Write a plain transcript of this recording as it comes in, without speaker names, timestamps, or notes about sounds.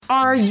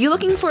Are you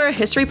looking for a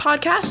history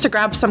podcast to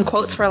grab some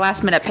quotes for a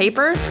last-minute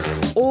paper?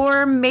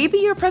 Or maybe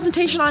your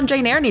presentation on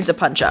Jane Eyre needs a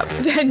punch-up?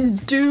 Then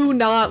do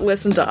not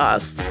listen to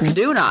us.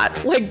 Do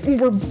not. Like,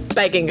 we're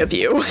begging of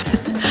you.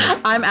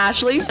 I'm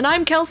Ashley. And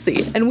I'm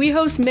Kelsey, and we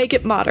host Make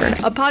It Modern,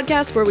 a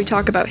podcast where we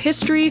talk about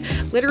history,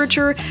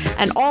 literature,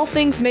 and all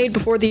things made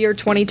before the year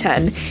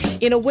 2010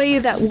 in a way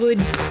that would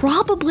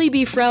probably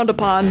be frowned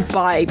upon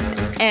by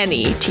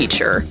any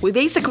teacher. We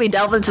basically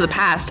delve into the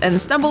past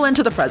and stumble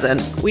into the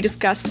present. We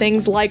discuss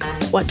things like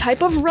what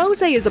type of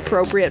rosé is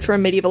appropriate for a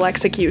medieval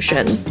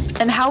execution,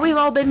 and how we've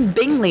all been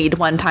Bingley'd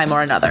one time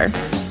or another.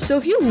 So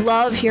if you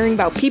love hearing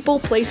about people,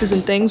 places,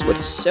 and things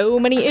with so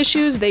many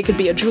issues they could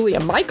be a Julia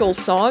Michaels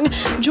song,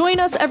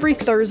 join us every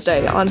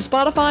Thursday on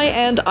Spotify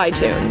and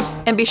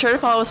iTunes. And be sure to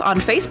follow us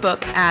on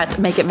Facebook at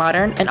Make It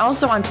Modern, and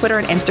also on Twitter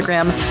and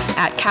Instagram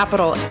at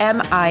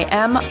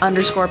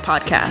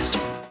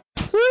 @MIM_podcast.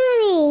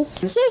 Mommy,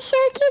 this is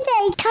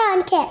circular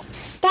content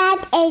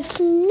that is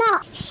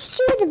not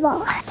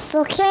suitable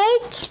for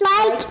kids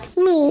like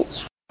me.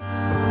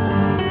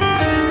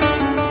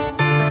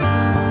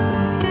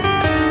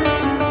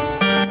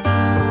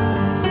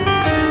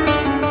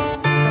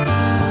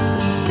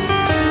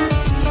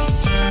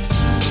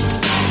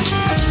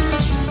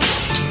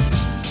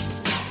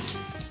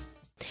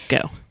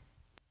 Go.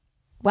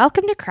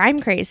 Welcome to Crime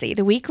Crazy,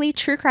 the weekly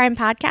true crime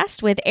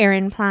podcast with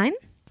Aaron Plein,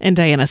 And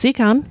Diana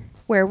Seacon,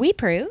 where we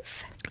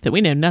prove that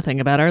we know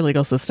nothing about our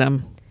legal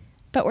system.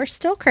 but we're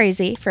still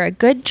crazy for a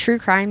good true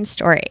crime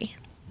story.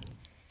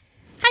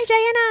 Hi,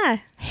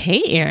 Diana.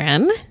 Hey,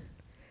 Aaron.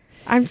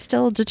 I'm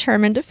still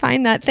determined to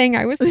find that thing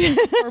I was looking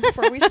for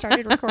before we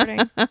started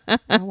recording.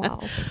 Oh,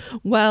 well.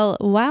 Well,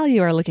 while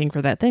you are looking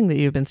for that thing that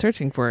you've been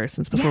searching for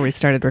since before we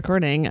started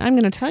recording, I'm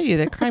going to tell you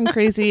that Crime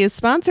Crazy is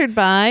sponsored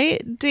by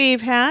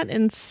Dave Hatt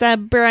and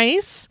Seb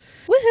Bryce.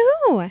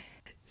 Woohoo!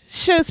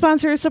 Show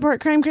sponsors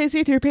support Crime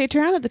Crazy through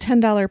Patreon at the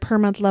 $10 per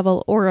month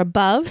level or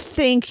above.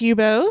 Thank you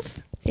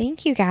both.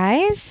 Thank you,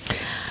 guys.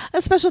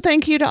 A special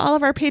thank you to all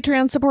of our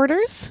Patreon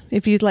supporters.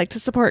 If you'd like to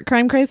support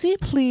Crime Crazy,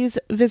 please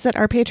visit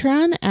our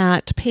Patreon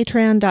at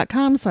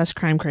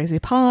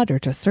patreon.com/crimecrazypod or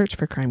just search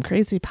for Crime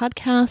Crazy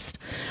Podcast.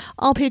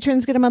 All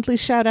patrons get a monthly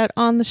shout out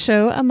on the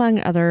show, among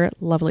other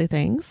lovely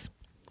things.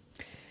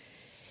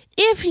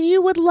 If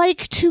you would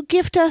like to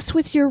gift us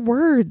with your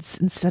words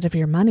instead of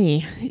your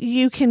money,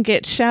 you can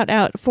get shout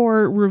out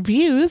for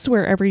reviews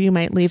wherever you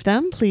might leave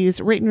them. Please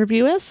rate and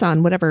review us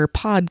on whatever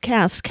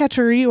podcast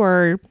catcher you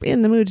are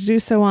in the mood to do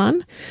so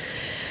on.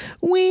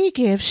 We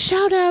give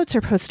shout outs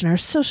or post on our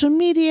social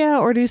media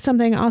or do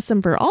something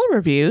awesome for all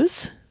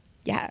reviews.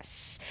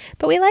 Yes.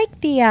 But we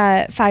like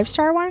the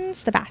 5-star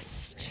ones the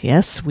best.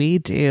 Yes, we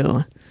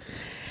do.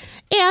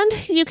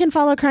 And you can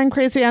follow Crime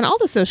Crazy on all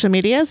the social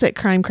medias at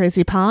Crime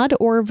Crazy Pod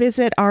or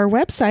visit our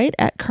website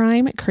at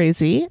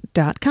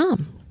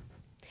crimecrazy.com.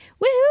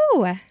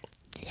 Woohoo!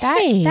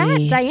 Yay.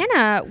 That,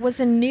 Diana, was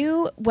a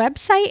new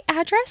website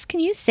address.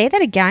 Can you say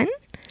that again?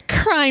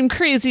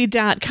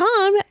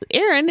 Crimecrazy.com.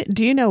 Aaron,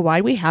 do you know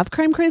why we have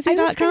crimecrazy.com?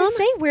 I was going to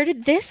say, where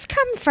did this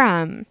come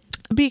from?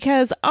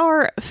 Because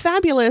our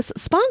fabulous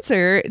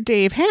sponsor,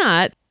 Dave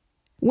Hatt,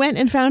 went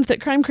and found that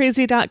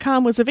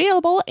crimecrazy.com was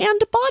available and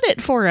bought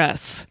it for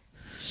us.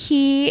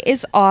 He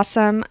is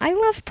awesome. I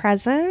love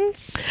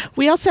presents.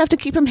 We also have to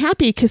keep him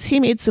happy because he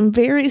made some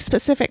very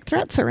specific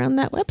threats around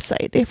that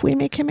website if we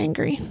make him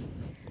angry.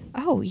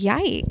 Oh,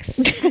 yikes.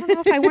 I don't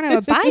know if I want to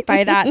abide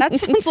by that. That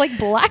sounds like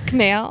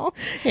blackmail.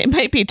 It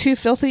might be too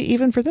filthy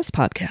even for this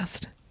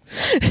podcast.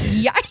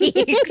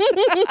 Yikes.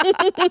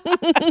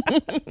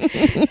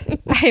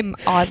 I'm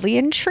oddly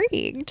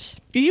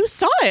intrigued. You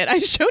saw it. I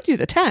showed you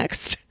the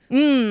text.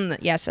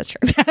 Yes, that's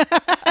true.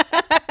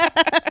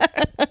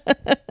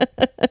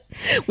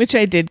 Which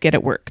I did get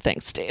at work.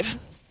 Thanks, Dave.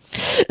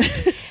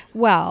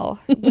 Well,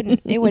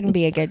 it wouldn't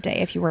be a good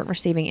day if you weren't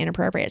receiving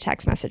inappropriate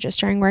text messages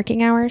during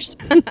working hours.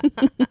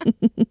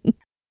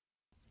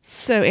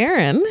 So,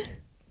 Aaron.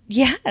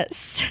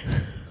 Yes.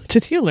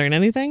 Did you learn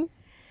anything?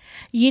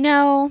 You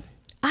know,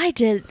 I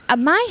did.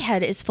 My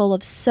head is full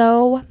of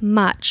so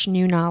much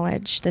new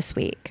knowledge this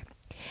week.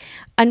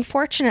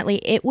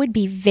 Unfortunately, it would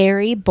be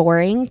very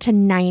boring to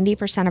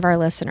 90% of our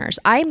listeners.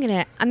 I'm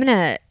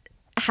gonna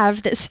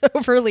have this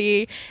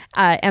overly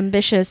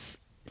optimistic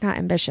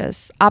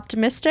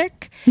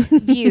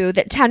view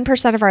that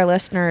 10% of our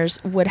listeners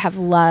would have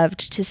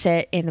loved to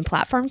sit in the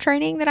platform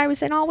training that I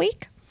was in all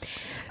week.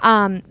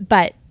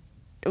 But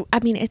I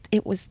mean,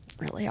 it was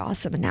really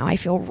awesome, and now I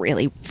feel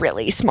really,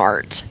 really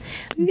smart.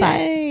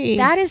 Yay.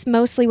 But that is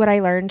mostly what I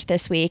learned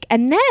this week.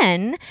 And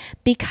then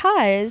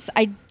because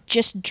I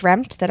just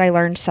dreamt that I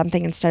learned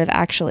something instead of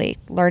actually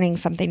learning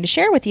something to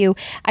share with you,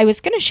 I was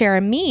going to share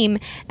a meme,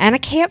 and I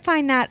can't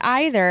find that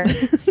either.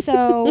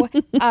 So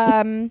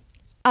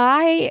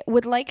I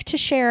would like to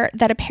share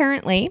that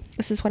apparently,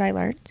 this is what I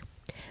learned,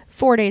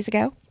 4 days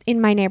ago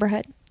in my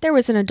neighborhood, there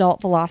was an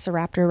adult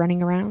velociraptor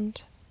running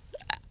around.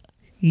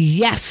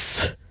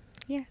 Yes.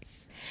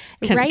 Yes.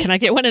 Can I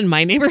get one in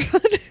my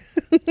neighborhood?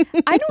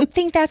 I don't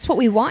think that's what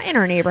we want in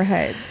our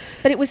neighborhoods,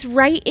 but it was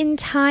right in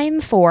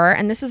time for,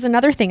 and this is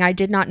another thing I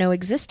did not know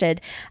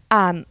existed,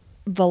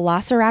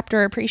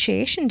 Velociraptor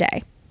Appreciation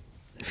Day.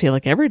 I feel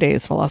like every day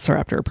is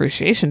Velociraptor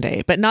Appreciation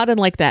Day, but not in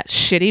like that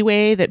shitty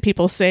way that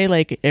people say,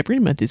 like, every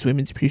month is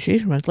Women's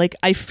Appreciation Month. Like,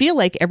 I feel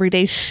like every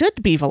day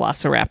should be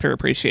Velociraptor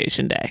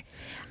Appreciation Day.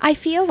 I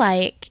feel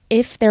like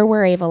if there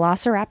were a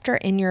Velociraptor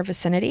in your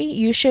vicinity,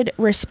 you should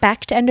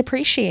respect and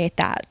appreciate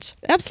that.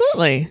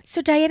 Absolutely.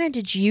 So, Diana,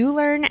 did you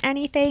learn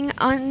anything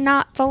on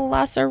not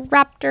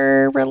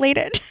Velociraptor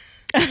related?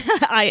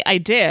 I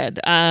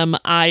did.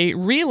 I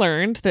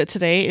relearned that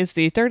today is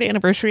the 3rd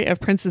anniversary of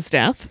Prince's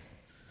death.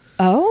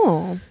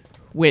 Oh.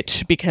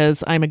 Which,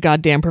 because I'm a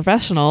goddamn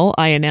professional,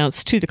 I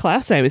announced to the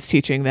class I was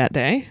teaching that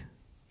day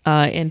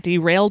and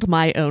derailed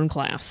my own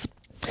class.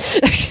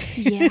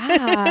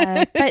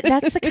 Yeah, but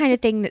that's the kind of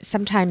thing that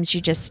sometimes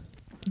you just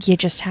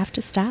have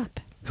to stop.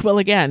 Well,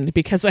 again,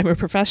 because I'm a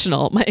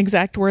professional, my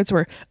exact words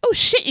were, "Oh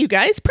shit, you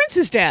guys, Prince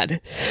is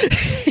dead."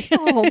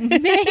 Oh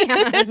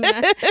man,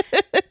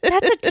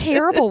 that's a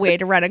terrible way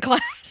to run a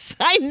class.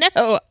 I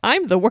know,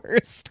 I'm the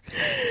worst.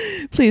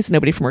 Please,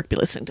 nobody from work be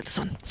listening to this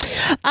one.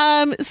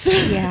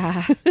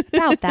 Yeah,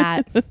 about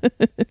that.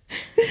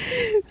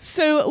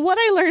 So what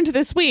I learned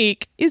this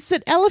week is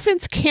that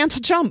elephants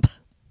can't jump.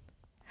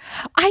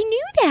 I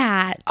knew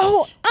that.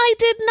 Oh, I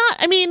did not.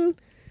 I mean,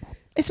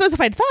 I suppose if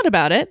I'd thought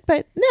about it,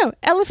 but no,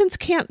 elephants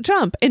can't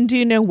jump. And do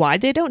you know why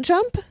they don't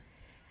jump?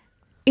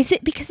 Is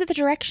it because of the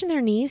direction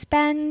their knees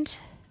bend?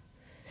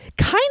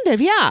 Kind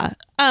of, yeah.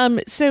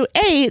 So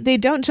A, they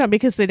don't jump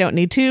because they don't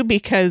need to,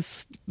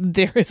 because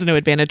there is no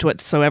advantage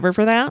whatsoever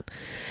for that.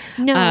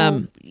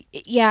 No.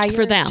 Yeah, you're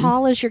for them. as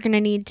tall as you're going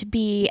to need to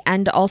be,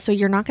 and also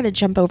you're not going to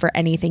jump over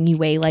anything you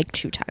weigh like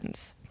 2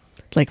 tons.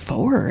 Like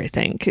 4, I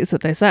think, is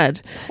what they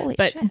said. Holy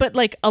but shit. But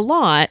like a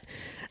lot.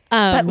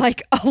 But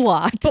like a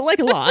lot. But like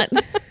a lot.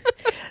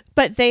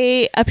 But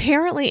they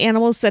apparently,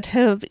 animals that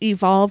have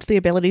evolved the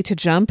ability to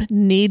jump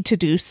need to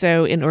do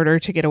so in order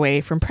to get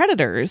away from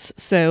predators.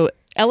 So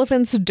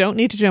elephants don't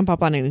need to jump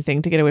up on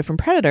anything to get away from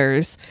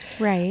predators.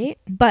 Right.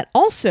 But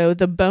also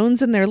the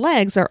bones in their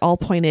legs are all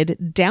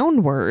pointed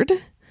downward,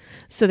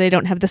 so they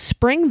don't have the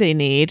spring they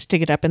need to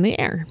get up in the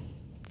air.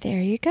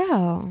 There you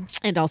go.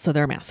 And also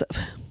they're massive.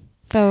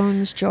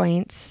 Bones,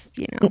 joints,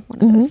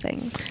 one of those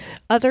things.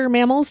 Other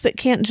mammals that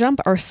can't jump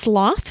are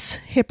sloths,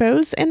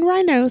 hippos, and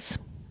rhinos.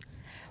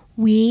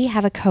 We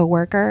have a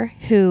coworker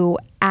who,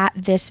 at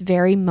this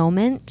very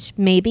moment,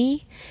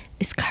 maybe,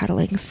 is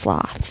cuddling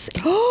sloths.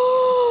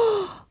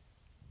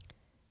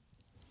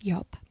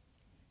 Yup.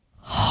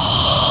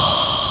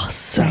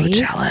 So Right?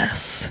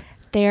 jealous.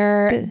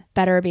 There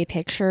better be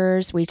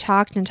pictures. We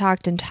talked and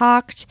talked and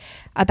talked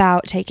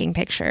about taking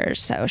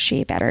pictures, so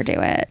she better do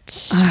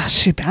it.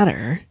 She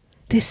better.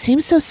 They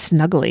seem so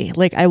snuggly.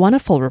 Like, I want a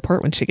full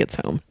report when she gets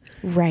home.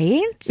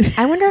 Right?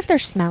 I wonder if they're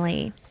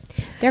smelly.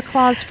 Their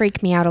claws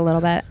freak me out a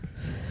little bit.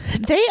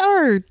 They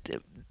are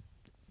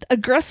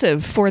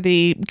aggressive for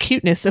the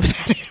cuteness of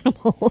that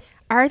animal.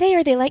 Are they?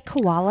 Are they like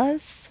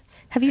koalas?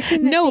 Have you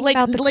seen the No, thing like-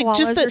 about the like koalas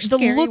just the are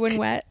scary look- when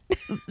wet?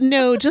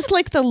 No, just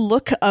like the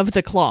look of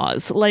the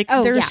claws. Like,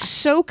 Oh, they're yeah.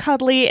 so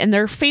cuddly and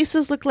their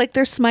faces look like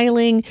they're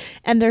smiling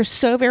and they're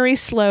so very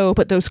slow,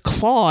 but those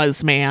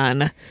claws,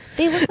 man.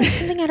 They look like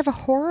something out of a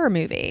horror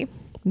movie.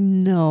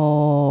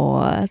 No.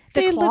 The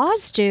They look-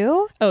 claws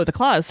do. Oh, the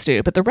claws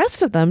do, but the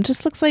rest of them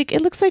just looks like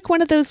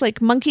one of those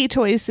like monkey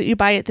toys that you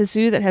buy at the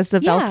zoo that has the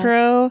Yeah.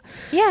 Velcro.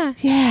 Yeah.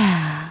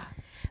 Yeah.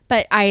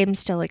 But I am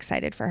still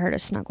excited for her to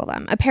snuggle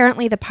them.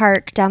 Apparently, the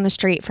park down the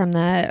street from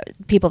the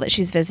people that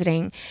she's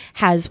visiting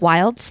has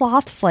wild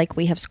sloths like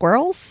we have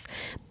squirrels.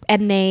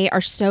 And they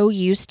are so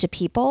used to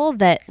people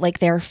that like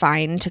they're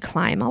fine to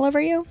climb all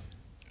over you.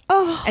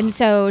 Oh. And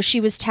so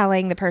she was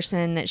telling the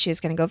person that she was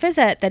going to go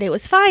visit that it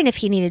was fine if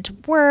he needed to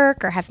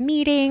work or have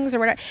meetings or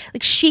whatever.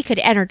 Like she could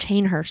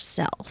entertain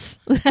herself.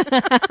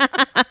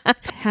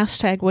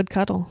 Hashtag would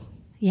cuddle.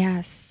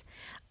 Yes.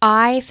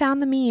 I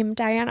found the meme,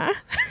 Diana.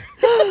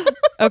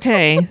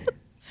 Okay.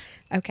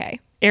 Okay.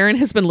 Erin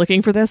has been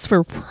looking for this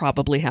for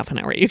probably half an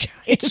hour, you guys.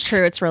 It's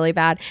true. It's really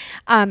bad.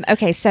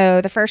 Okay. So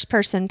the first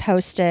person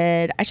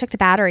posted, I took the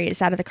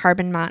batteries out of the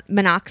carbon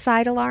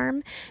monoxide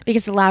alarm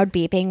because the loud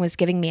beeping was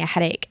giving me a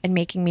headache and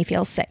making me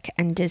feel sick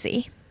and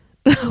dizzy.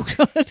 Oh,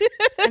 God.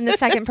 And the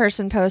second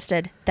person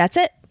posted, that's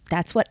it.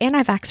 That's what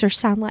anti-vaxxers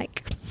sound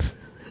like.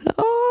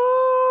 Oh.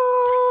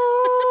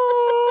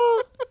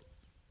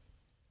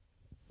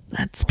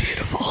 That's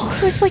beautiful.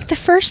 It was like the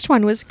first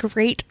one was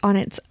great on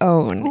its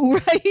own.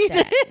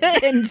 Right.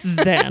 And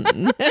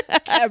then.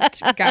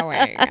 Kept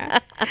going.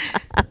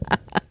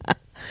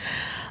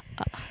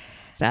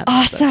 That's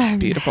Awesome.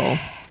 beautiful.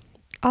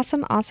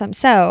 Awesome.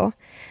 So,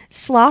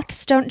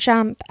 sloths don't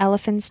jump.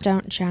 Elephants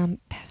don't jump.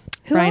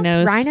 Who Rhinos.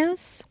 else?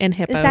 Rhinos? And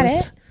hippos. Is that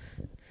it?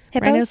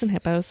 Hippos? Rhinos and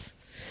hippos.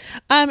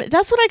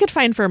 That's what I could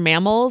find for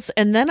mammals.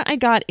 And then I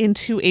got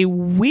into a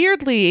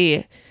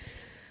weirdly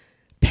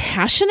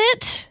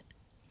passionate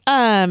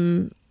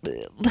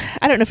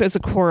I don't know if it was a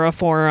Quora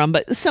forum,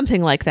 but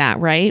something like that,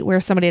 right? Where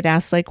somebody had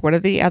asked, like, what are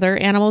the other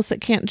animals that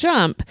can't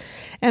jump?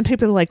 And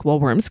people are like, well,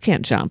 worms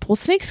can't jump. Well,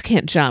 snakes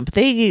can't jump.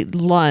 They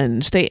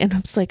lunge. And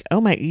I'm just like, oh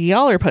my,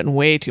 y'all are putting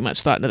way too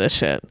much thought into this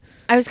shit.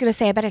 I was going to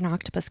say, I bet an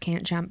octopus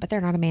can't jump, but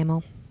they're not a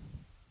mammal.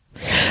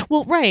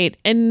 Well, right.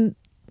 And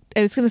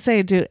I was going to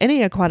say, do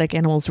any aquatic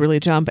animals really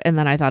jump? And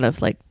then I thought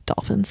of like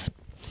dolphins.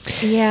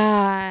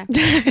 Yeah.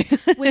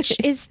 Which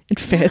is And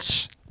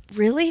fish. not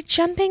really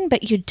jumping,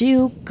 but you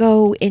do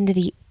go into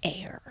the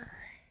air.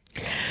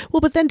 Well,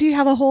 but then do you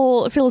have a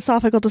whole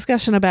philosophical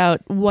discussion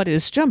about what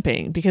is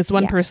jumping? Because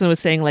one Yes. person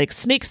was saying like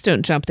snakes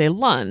don't jump, they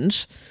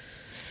lunge.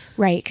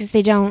 Right, because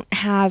they don't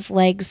have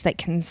legs that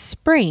can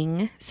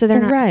spring, so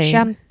they're not Right.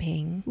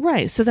 jumping.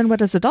 Right. So then what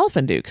does a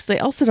dolphin do? Because they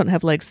also don't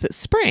have legs that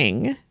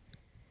spring.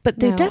 But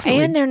they No,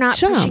 definitely and they're not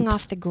jump. pushing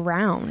off the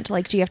ground.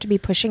 Like, do you have to be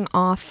pushing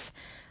off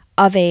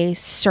of a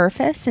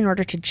surface in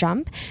order to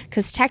jump?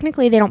 Because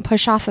technically, they don't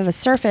push off of a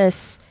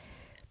surface.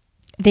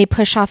 They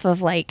push off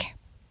of like,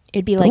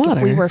 it'd be like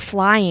if we Water. were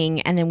flying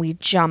and then we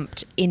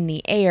jumped in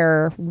the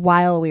air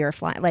while we were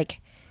flying. Like,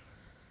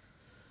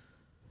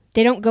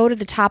 they don't go to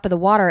the top of the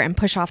water and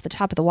push off the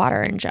top of the water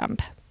and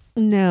jump.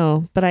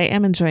 No, but I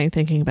am enjoying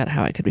thinking about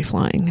how I could be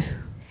flying.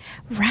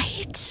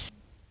 Right?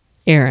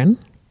 Erin,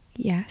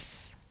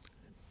 Yes.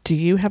 do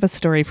you have a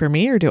story for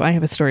me or do I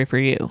have a story for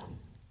you?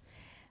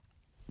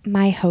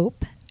 My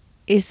hope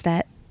is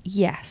that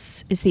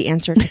yes is the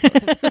answer to both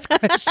of those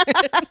questions.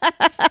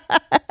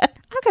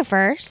 I'll go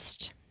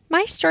first.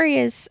 My story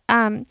is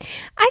I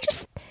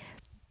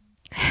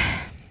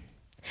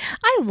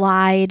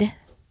lied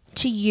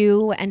to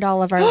you and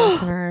all of our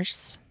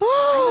listeners. I'm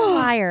a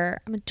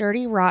liar. I'm a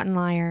dirty, rotten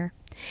liar.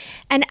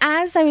 And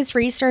as I was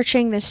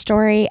researching this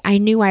story, I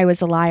knew I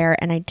was a liar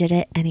and I did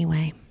it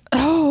anyway.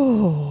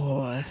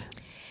 Oh.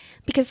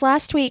 Because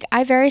last week,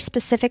 I very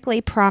specifically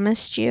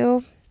promised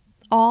you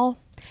all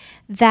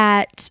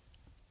that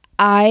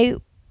I,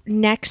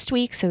 next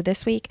week, so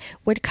this week,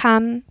 would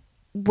come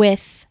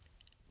with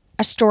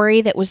a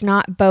story that was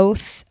not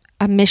both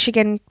a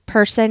Michigan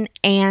person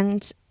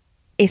and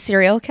a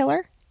serial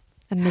killer,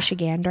 a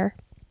Michigander.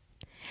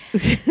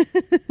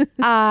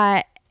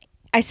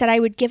 I said I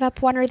would give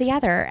up one or the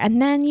other.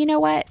 And then, you know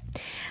what?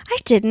 I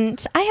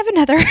didn't. I have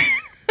another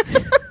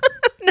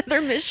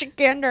another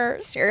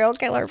Michigander serial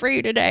killer for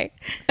you today.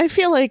 I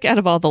feel like out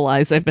of all the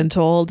lies I've been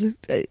told,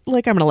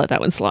 like I'm going to let that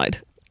one slide.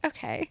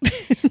 Okay.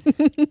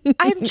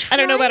 I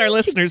don't know about our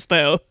listeners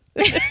though.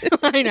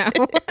 I know.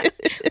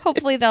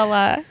 Hopefully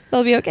they'll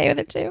be okay with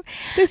it too.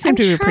 They seem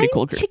to be a pretty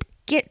cool To group.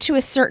 get to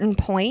a certain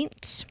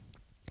point,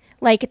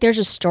 like there's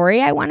a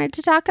story I wanted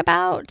to talk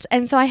about,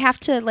 and so I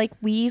have to like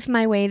weave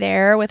my way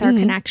there with our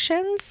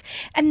connections.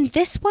 And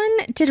this one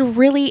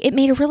it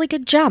made a really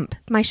good jump.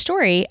 My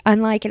story,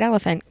 unlike an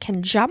elephant,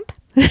 can jump.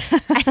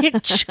 And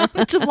it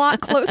jumped a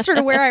lot closer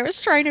to where I was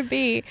trying to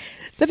be.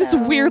 That is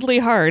weirdly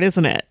hard,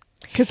 isn't it?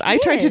 Because I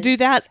tried to do is.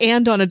 that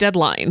and on a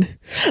deadline.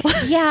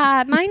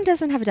 Yeah, mine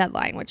doesn't have a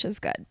deadline, which is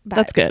good. But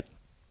That's good.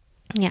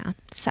 Yeah.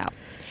 So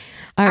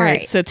All right.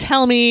 right. So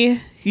tell me,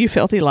 you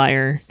filthy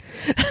liar,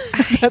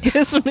 about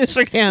this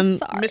Michigander.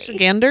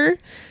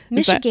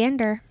 Is that-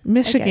 Michigander.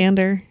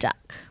 Michigander.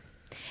 Duck.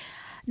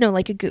 No,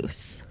 like a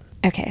goose.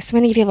 Okay, so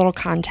I'm going to give you a little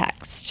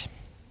context.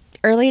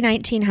 Early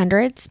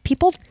 1900s,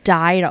 people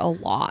died a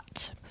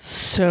lot.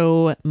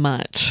 So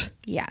much.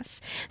 Yes.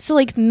 So,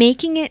 like,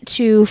 making it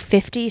to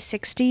 50,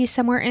 60,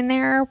 somewhere in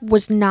there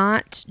was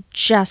not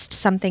just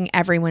something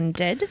everyone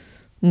did.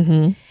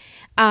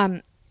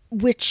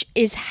 Which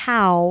is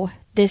how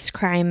this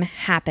crime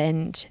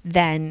happened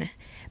then,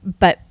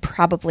 but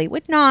probably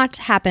would not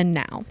happen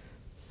now.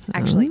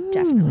 Actually,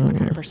 definitely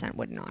 100%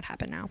 would not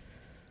happen now.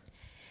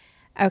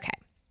 Okay.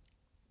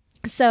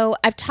 So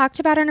I've talked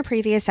about in a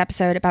previous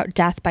episode about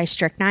death by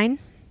strychnine,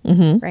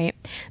 right?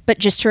 But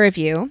just to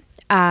review,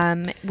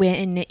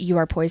 when you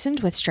are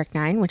poisoned with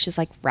strychnine, which is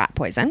like rat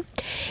poison,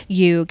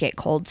 you get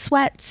cold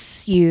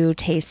sweats, you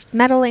taste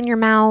metal in your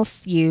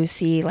mouth, you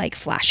see like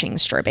flashing,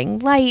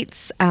 strobing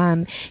lights,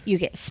 you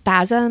get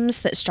spasms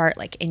that start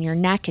like in your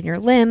neck and your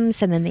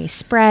limbs, and then they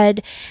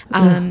spread.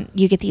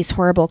 You get these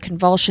horrible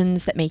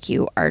convulsions that make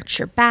you arch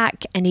your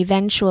back, and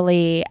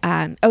eventually,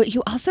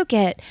 you also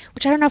get,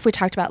 which I don't know if we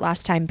talked about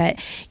last time, but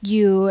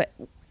you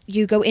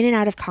go in and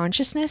out of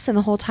consciousness, and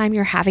the whole time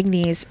you're having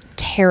these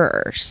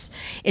terrors.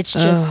 It's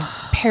just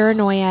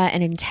paranoia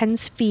and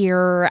intense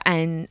fear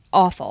and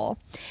awful.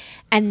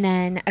 And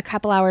then a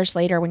couple hours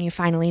later, when you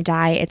finally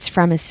die, it's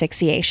from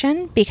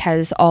asphyxiation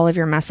because all of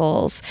your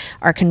muscles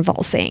are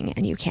convulsing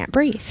and you can't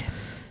breathe.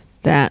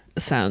 That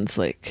sounds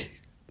like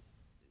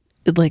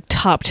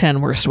top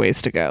 10 worst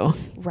ways to go.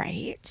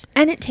 Right.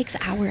 And it takes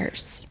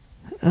hours.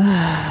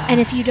 And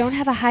if you don't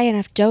have a high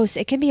enough dose,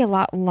 it can be a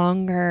lot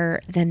longer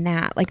than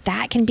that. Like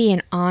that can be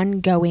an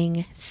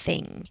ongoing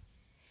thing.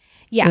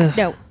 Yeah,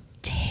 no,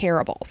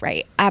 terrible,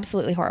 right?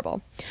 Absolutely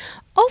horrible.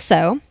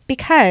 Also,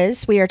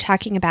 because we are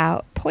talking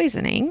about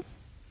poisoning,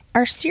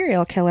 our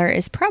serial killer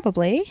is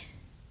probably...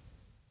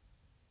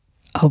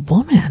 A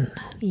woman.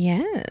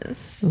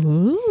 Yes.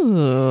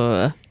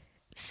 Ooh.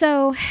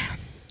 So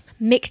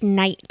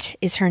McKnight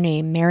is her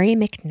name, Mary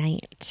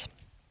McKnight.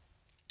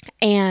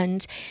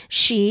 And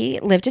she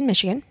lived in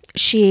Michigan.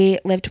 She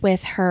lived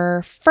with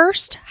her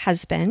first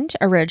husband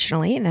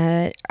originally in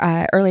the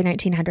early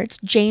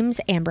 1900s, James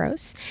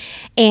Ambrose.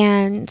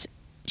 And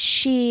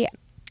he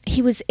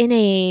was in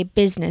a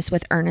business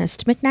with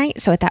Ernest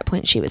McKnight. So at that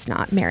point, she was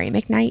not Mary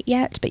McKnight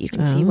yet, but you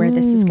can see where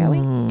this is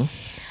going.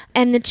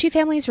 And the two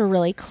families were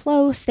really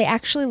close. They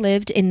actually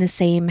lived in the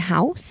same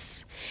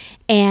house.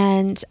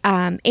 And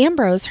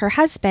Ambrose, her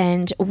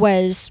husband,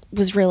 was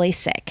really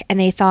sick, and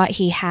they thought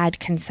he had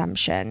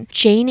consumption.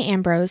 Jane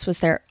Ambrose was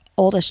their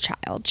oldest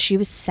child. She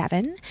was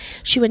 7.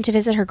 She went to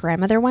visit her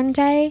grandmother one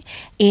day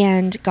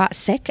and got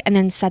sick and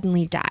then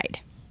suddenly died.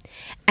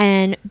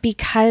 And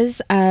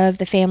because of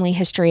the family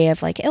history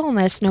of like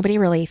illness, nobody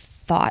really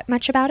thought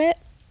much about it.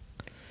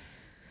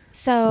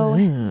 So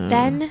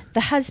then the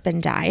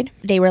husband died.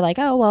 They were like,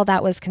 oh, well,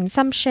 that was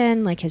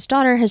consumption. Like his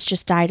daughter has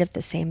just died of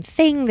the same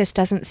thing. This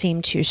doesn't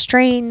seem too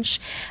strange.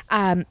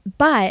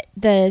 But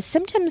the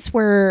symptoms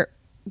were,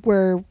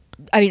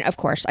 I mean, of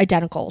course,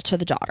 identical to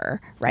the daughter,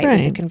 right?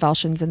 With the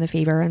convulsions and the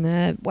fever and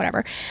the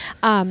whatever.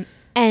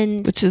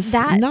 And which is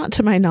that not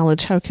to my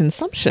knowledge how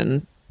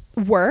consumption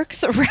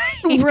works,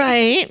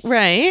 right?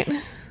 Right.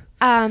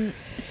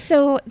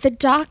 So the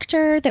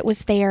doctor that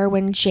was there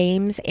when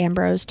James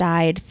Ambrose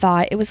died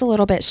thought it was a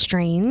little bit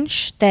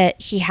strange that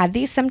he had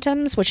these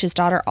symptoms, which his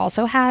daughter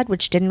also had,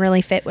 which didn't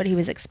really fit what he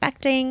was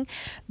expecting,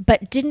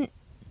 but didn't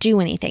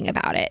do anything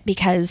about it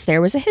because there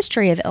was a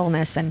history of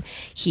illness and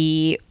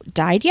he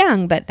died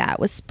young, but that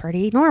was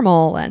pretty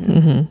normal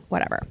and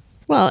whatever.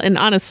 Well, and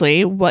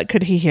honestly, what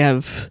could he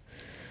have?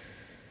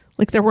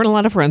 Like, there weren't a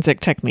lot of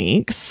forensic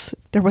techniques.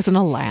 There wasn't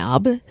a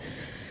lab.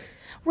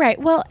 Right.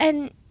 Well,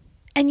 and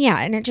yeah,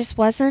 and it just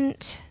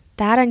wasn't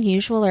that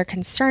unusual or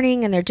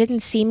concerning. And there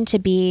didn't seem to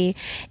be,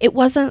 it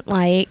wasn't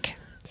like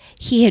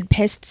he had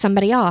pissed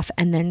somebody off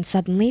and then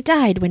suddenly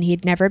died when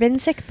he'd never been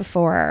sick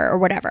before or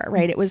whatever,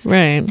 right? It was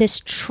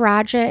this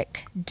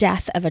tragic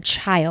death of a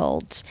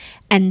child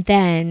and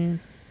then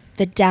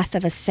the death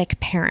of a sick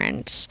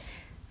parent.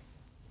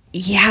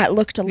 Yeah, it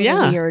looked a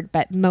little weird,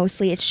 but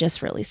mostly it's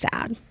just really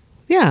sad.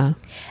 Yeah.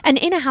 And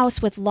in a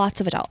house with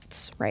lots of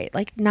adults, right?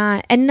 Like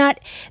they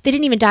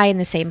didn't even die in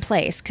the same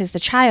place because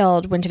the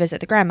child went to visit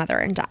the grandmother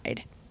and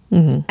died.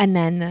 And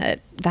then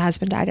the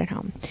husband died at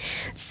home.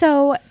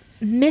 So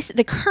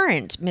the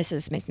current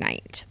Mrs.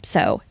 McKnight,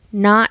 so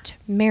not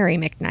Mary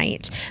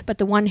McKnight, but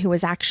the one who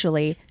was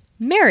actually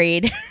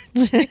married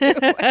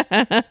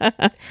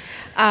to,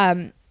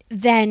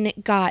 then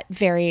got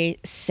very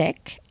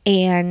sick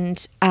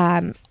and,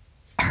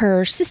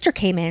 her sister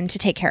came in to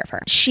take care of her.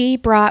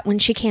 When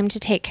she came to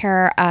take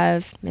care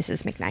of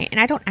Mrs. McKnight, and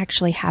I don't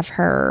actually have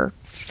her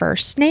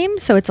first name,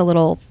 so it's a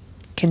little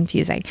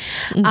confusing.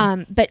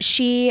 But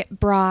she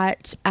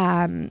brought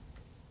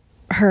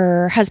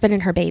her husband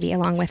and her baby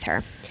along with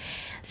her.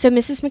 So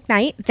Mrs.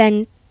 McKnight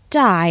then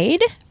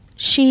died.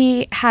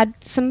 She had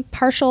some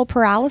partial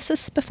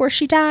paralysis before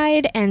she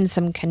died and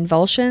some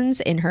convulsions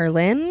in her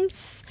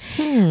limbs.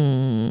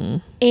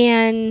 And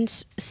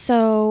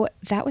so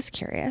that was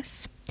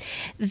curious.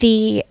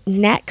 The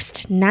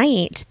next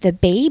night, the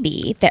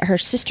baby that her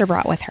sister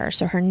brought with her,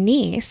 so her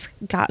niece,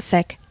 got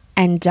sick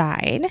and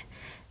died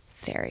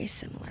very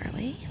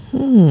similarly.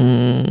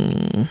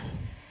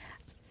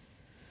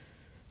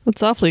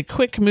 It's awfully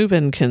quick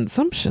moving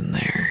consumption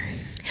there.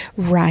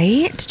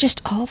 Right?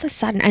 Just all of a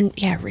sudden. And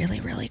yeah,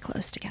 really, really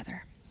close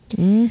together.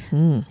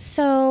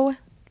 So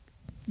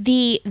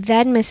the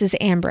then Mrs.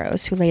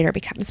 Ambrose, who later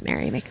becomes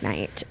Mary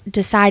McKnight,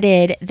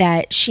 decided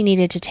that she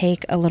needed to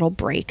take a little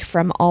break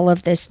from all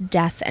of this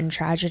death and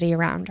tragedy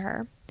around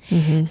her.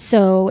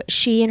 So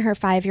she and her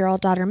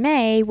 5-year-old daughter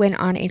May went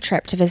on a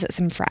trip to visit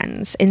some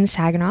friends in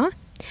Saginaw,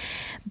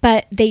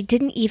 but they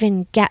didn't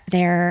even get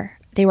there.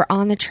 They were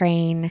on the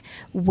train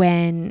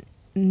when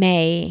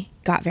May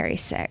got very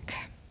sick.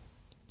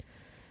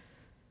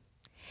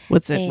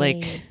 Was it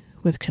like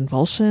with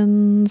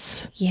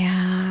convulsions?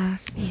 Yeah.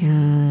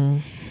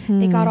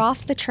 They got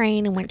off the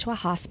train and went to a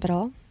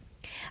hospital.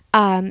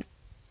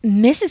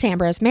 Mrs.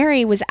 Ambrose,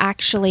 Mary, was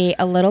actually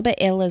a little bit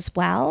ill as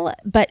well,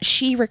 but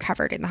she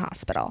recovered in the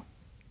hospital.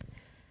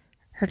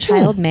 Her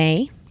child,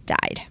 May,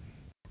 died.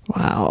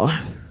 Wow.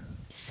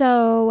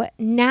 So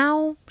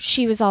now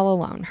she was all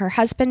alone. Her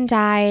husband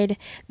died.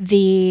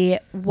 The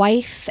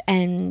wife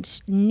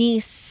and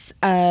niece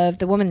of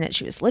the woman that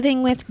she was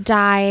living with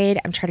died.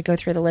 I'm trying to go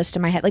through the list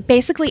in my head. Like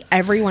basically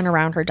everyone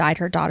around her died.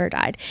 Her daughter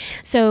died.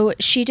 So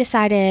she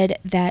decided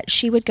that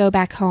she would go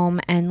back home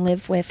and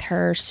live with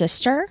her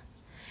sister.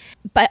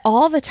 But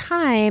all the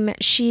time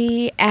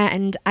she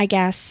and I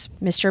guess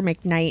Mr.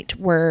 McKnight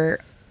were...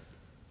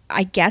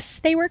 I guess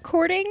they were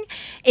courting.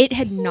 It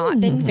had not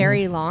been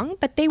very long,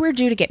 but they were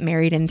due to get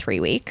married in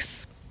 3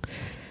 weeks.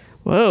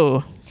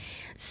 Whoa.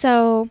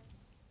 So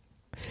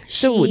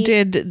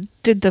did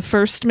the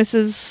first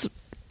Mrs.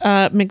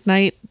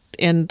 McKnight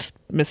and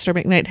Mr.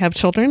 McKnight have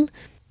children?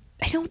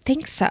 I don't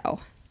think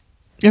so.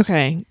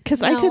 Okay.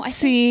 Because I No, could I think-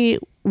 see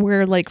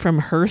where, like, from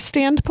her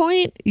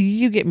standpoint,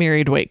 you get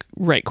married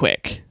right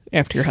quick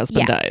after your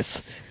husband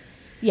dies.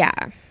 Yeah.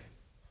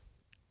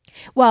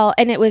 Well,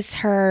 and it was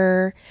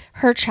her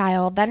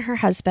child, then her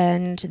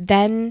husband,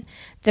 then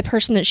the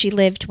person that she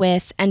lived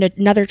with, and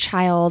another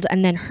child,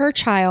 and then her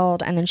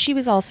child, and then she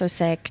was also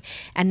sick,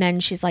 and then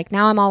she's like,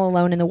 now I'm all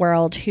alone in the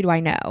world. Who do I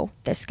know?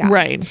 This guy.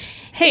 Right.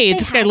 Hey, they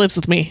this guy had- lives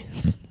with me.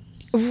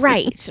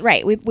 Right.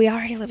 We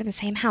already live in the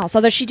same house.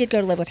 Although she did go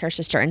to live with her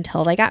sister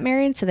until they got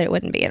married, so that it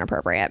wouldn't be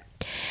inappropriate.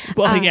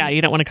 Well, yeah,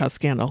 you don't want to cause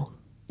scandal.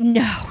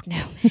 No.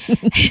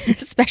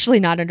 Especially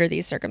not under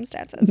these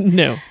circumstances.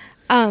 No.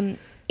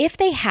 If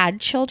they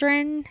had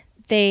children,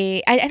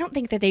 I don't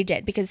think that they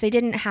did, because they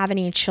didn't have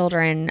any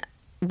children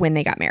when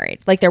they got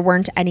married. Like, there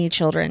weren't any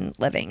children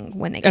living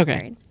when they got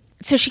married.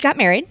 So she got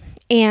married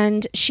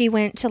and she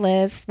went to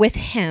live with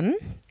him.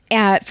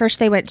 At first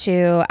they went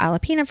to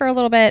Alapena for a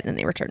little bit, then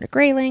they returned to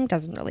Grayling.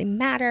 Doesn't really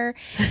matter.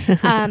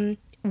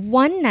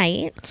 One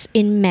night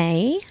in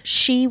May,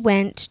 she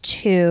went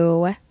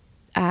to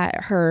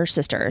her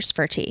sister's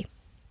for tea.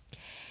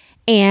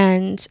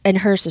 And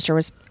her sister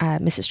was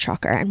Mrs.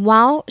 Chalker. And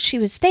while she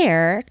was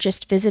there,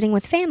 just visiting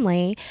with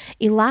family,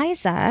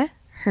 Eliza,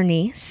 her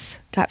niece,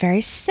 got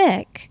very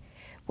sick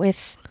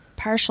with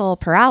partial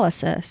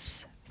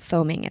paralysis,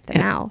 foaming at the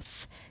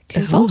mouth,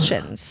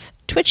 convulsions,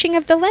 twitching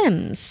of the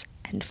limbs.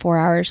 And 4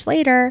 hours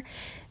later,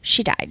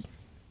 she died.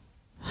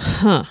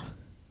 Huh.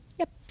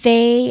 Yep.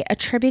 They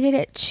attributed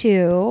it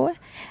to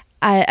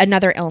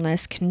another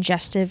illness,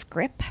 congestive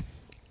grip.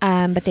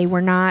 But they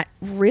were not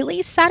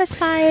really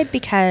satisfied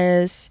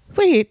because...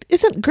 Wait,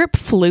 isn't grip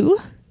flu?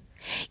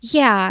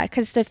 Yeah,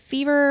 because the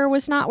fever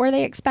was not where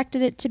they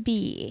expected it to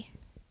be.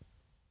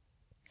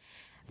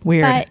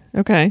 Weird. But-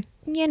 Okay.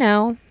 You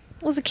know,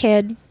 was a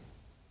kid.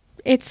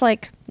 It's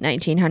like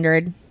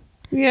 1900.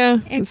 Yeah,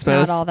 I It's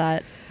suppose. not all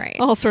that... Right.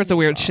 All sorts of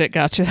weird usual. shit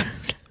gotcha.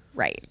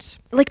 Right.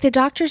 Like, the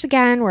doctors,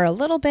 again, were a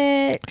little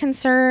bit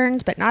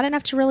concerned, but not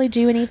enough to really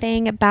do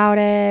anything about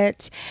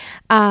it.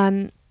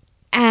 And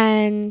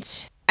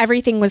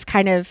everything was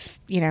kind of,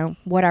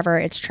 whatever.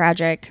 It's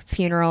tragic.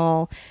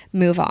 Funeral.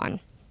 Move on.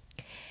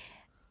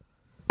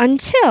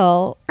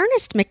 Until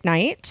Ernest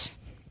McKnight,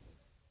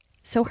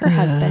 so her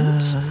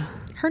husband,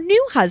 her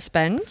new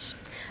husband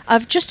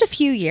of just a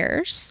few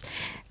years,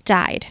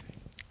 died.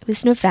 It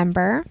was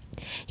November.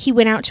 He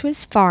went out to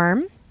his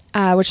farm,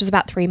 which was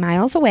about 3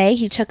 miles away.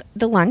 He took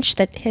the lunch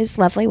that his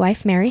lovely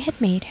wife, Mary,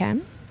 had made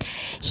him.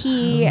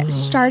 He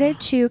started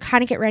to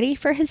kind of get ready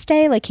for his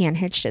day. Like, he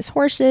unhitched his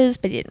horses,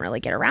 but he didn't really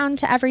get around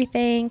to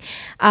everything.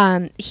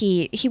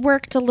 He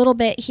worked a little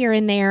bit here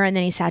and there, and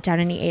then he sat down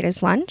and he ate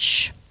his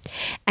lunch.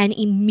 And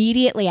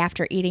immediately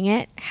after eating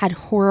it, had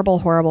horrible,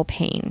 horrible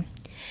pain.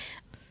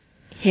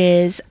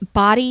 His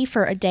body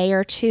for a day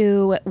or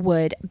two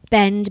would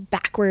bend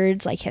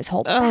backwards, like his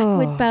whole back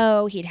would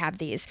bow. He'd have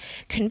these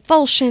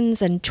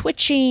convulsions and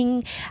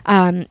twitching.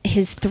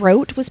 His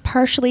throat was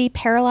partially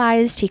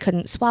paralyzed. He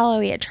couldn't swallow.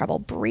 He had trouble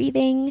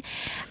breathing.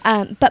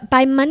 But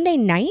by Monday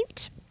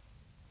night,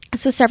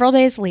 so several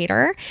days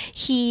later,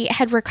 he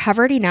had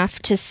recovered enough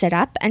to sit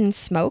up and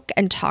smoke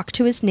and talk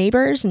to his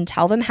neighbors and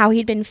tell them how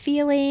he'd been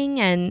feeling.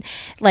 And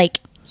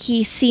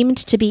he seemed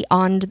to be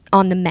on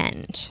the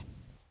mend.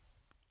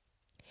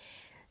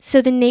 So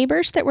the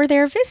neighbors that were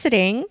there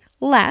visiting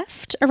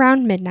left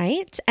around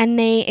midnight, and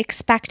they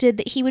expected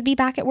that he would be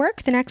back at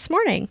work the next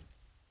morning.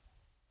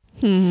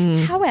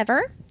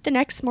 However, the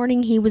next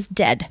morning he was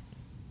dead.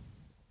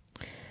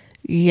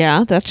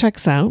 Yeah, that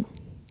checks out.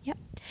 Yep.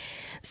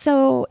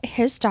 So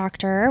his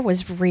doctor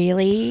was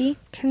really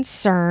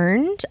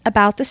concerned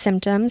about the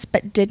symptoms,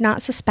 but did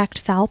not suspect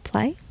foul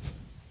play.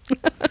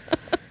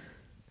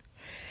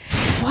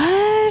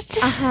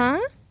 What?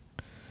 Uh-huh.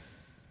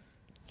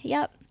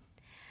 Yep.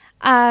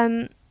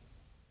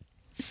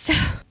 So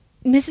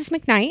Mrs.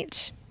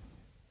 McKnight,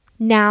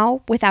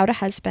 now without a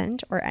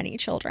husband or any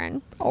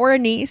children or a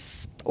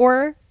niece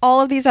or all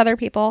of these other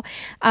people,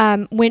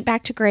 went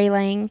back to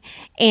Grayling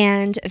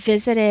and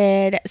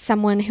visited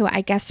someone who I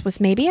guess was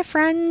maybe a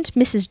friend,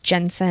 Mrs.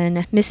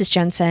 Jensen. Mrs.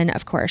 Jensen,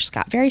 of course,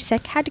 got very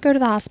sick, had to go to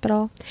the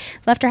hospital,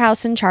 left her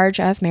house in charge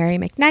of Mary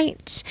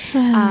McKnight.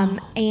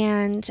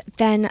 And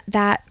then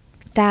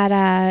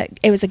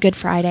it was a Good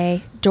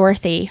Friday.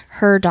 Dorothy,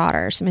 her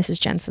daughter, so Mrs.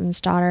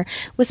 Jensen's daughter,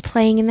 was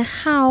playing in the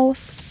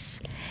house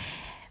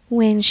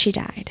when she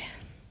died.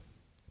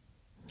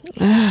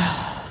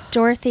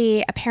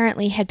 Dorothy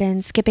apparently had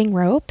been skipping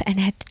rope and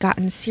had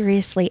gotten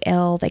seriously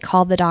ill. They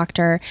called the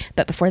doctor,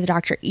 but before the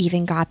doctor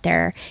even got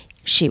there,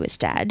 she was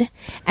dead.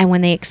 And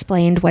when they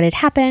explained what had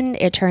happened,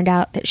 it turned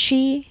out that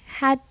she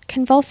had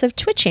convulsive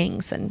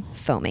twitchings and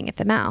foaming at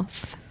the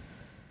mouth.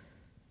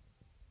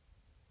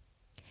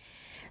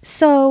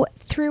 So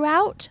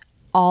throughout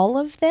all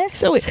of this,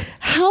 So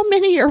how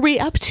many are we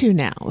up to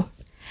now?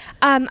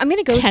 I'm going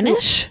to go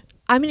 10-ish?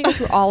 I'm going to go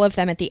through all of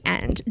them at the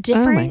end.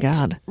 Different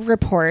God.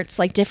 reports,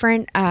 like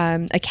different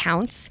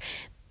accounts,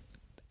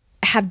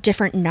 have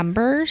different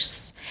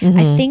numbers.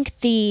 I think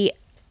the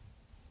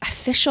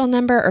official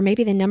number, or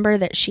maybe the number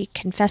that she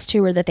confessed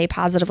to or that they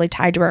positively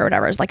tied to her or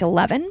whatever, is like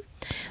 11,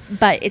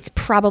 but it's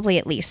probably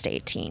at least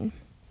 18.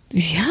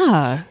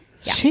 Yeah.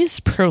 Yeah. She's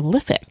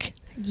prolific.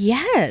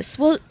 Yes.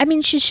 Well, I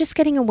mean, she's just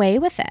getting away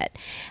with it.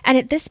 And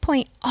at this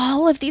point,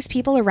 all of these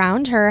people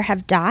around her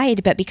have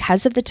died, but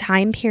because of the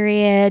time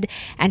period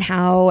and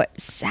how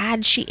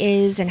sad she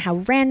is and how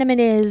random it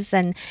is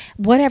and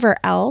whatever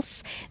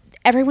else,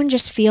 everyone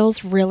just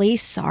feels really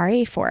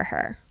sorry for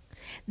her.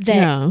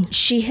 That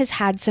she has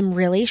had some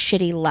really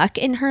shitty luck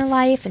in her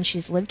life and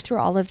she's lived through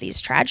all of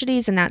these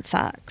tragedies, and that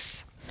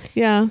sucks.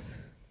 Yeah.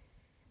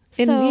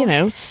 And,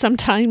 So-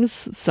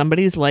 sometimes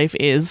somebody's life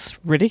is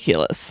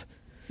ridiculous.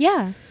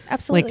 Yeah,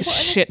 absolutely. Like, Well,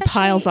 and shit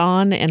piles especially-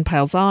 on and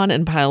piles on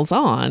and piles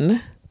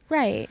on.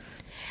 Right.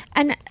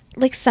 And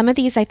like some of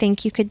these, I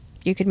think you could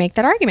make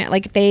that argument.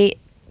 Like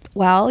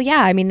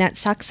I mean, that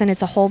sucks, and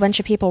it's a whole bunch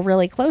of people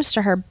really close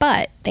to her,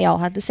 but they all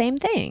had the same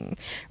thing,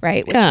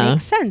 right? Which Yeah.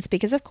 makes sense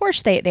because, of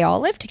course, they all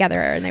lived together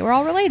and they were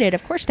all related.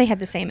 Of course, they had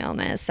the same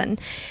illness, and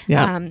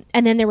and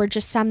then there were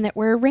just some that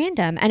were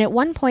random. And at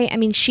one point, I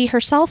mean, she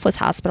herself was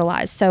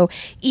hospitalized. So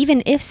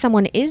even if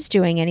someone is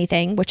doing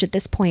anything, which at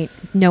this point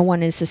no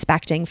one is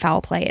suspecting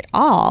foul play at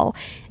all,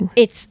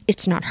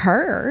 it's not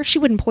her. She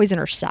wouldn't poison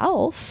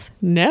herself.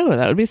 No,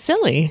 that would be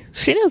silly.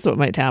 She knows what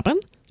might happen.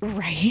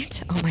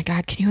 Right. Oh my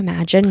God. Can you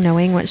imagine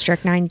knowing what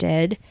Strychnine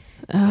did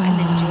and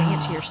then doing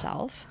it to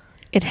yourself?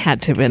 It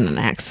had to have been an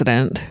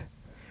accident.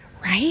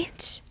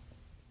 Right.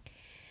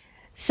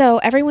 So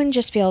everyone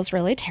just feels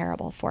really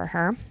terrible for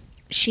her.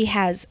 She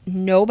has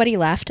nobody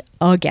left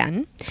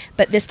again,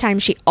 but this time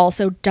she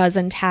also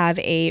doesn't have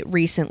a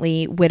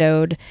recently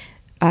widowed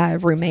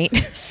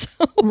roommate. So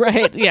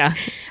Right. Yeah.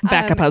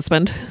 Backup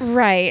husband.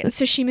 right.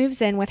 So she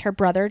moves in with her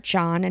brother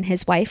John and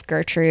his wife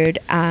Gertrude,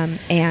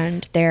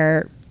 and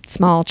their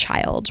small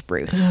child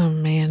Ruth. Oh,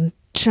 man.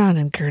 John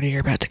and Gertie are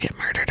about to get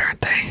murdered, aren't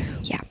they?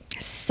 Yeah.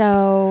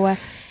 So,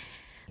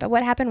 but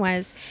what happened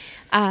was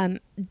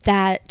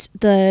that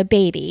the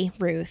baby,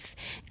 Ruth,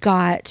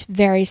 got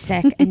very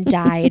sick and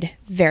died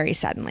very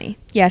suddenly.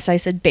 Yes, I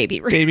said baby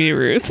Ruth. Baby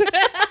Ruth.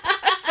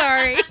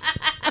 Sorry.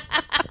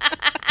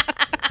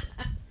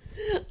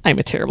 I'm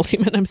a terrible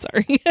human. I'm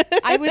sorry.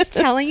 I was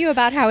telling you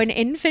about how an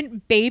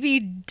infant baby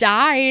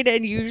died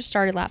and you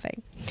started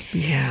laughing.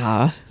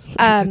 Yeah.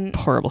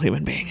 Horrible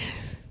human being.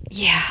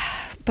 Yeah,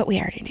 but we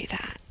already knew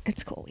that.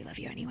 It's cool. We love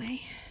you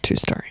anyway. True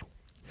story.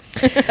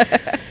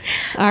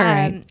 All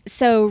right.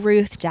 So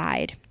Ruth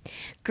died.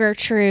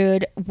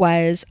 Gertrude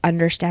was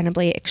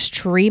understandably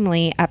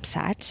extremely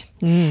upset.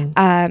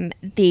 One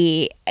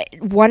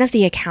of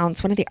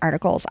the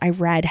articles I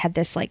read had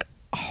this like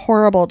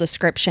horrible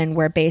description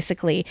where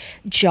basically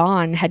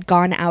John had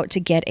gone out to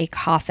get a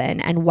coffin,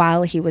 and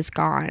while he was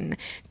gone,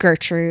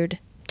 Gertrude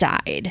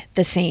died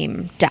the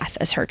same death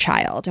as her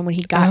child. And when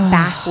he got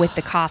back with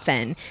the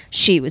coffin,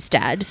 she was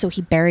dead. So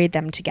he buried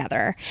them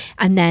together.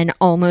 And then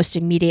almost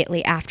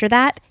immediately after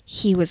that,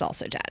 he was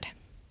also dead.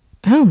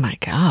 Oh, my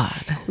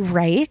God.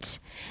 Right?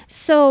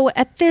 So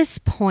at this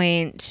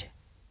point,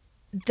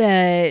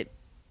 the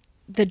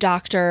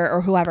doctor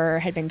or whoever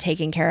had been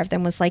taking care of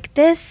them was like,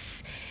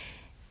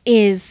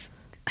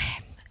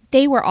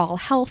 they were all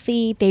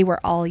healthy. They were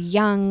all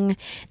young.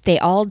 They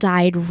all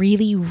died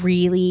really,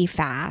 really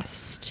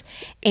fast.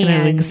 In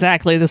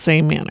exactly the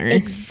same manner.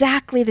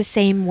 Exactly the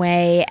same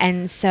way.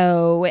 And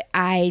so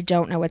I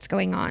don't know what's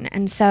going on.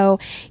 And so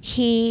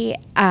he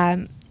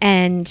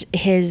and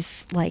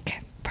his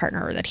like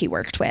partner that he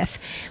worked with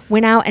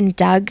went out and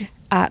dug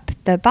up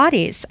the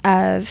bodies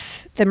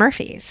of the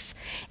Murphys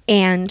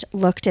and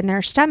looked in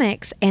their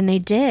stomachs, and they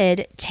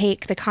did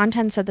take the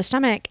contents of the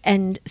stomach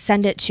and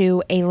send it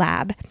to a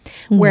lab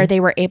where they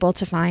were able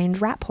to find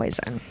rat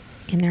poison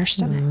in their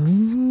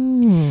stomachs.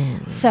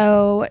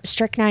 So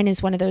strychnine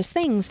is one of those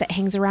things that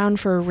hangs around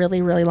for a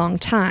really, really long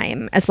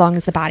time, as long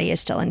as the body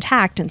is still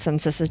intact. And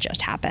since this has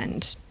just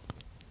happened,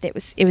 it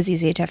was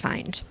easy to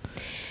find.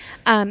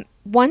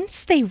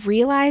 Once they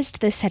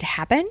realized this had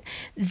happened,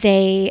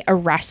 they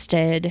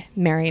arrested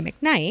Mary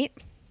McKnight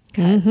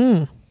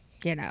because,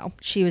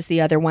 she was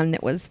the other one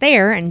that was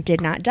there and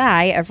did not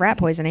die of rat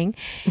poisoning.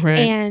 Right.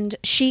 And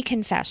she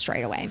confessed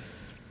right away.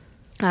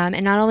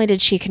 And not only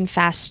did she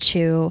confess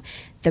to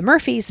the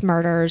Murphys'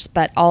 murders,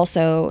 but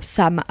also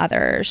some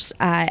others.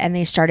 And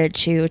they started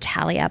to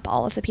tally up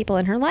all of the people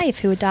in her life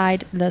who had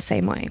died the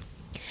same way.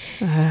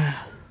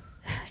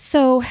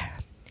 So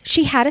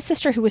she had a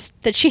sister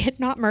that she had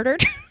not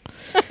murdered.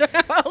 I don't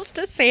know how else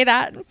to say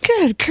that.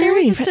 Good There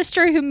was grief. a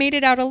sister who made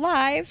it out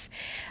alive.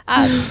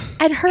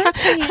 And her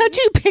opinion, How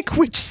do you pick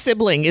which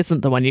sibling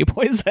isn't the one you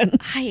poison?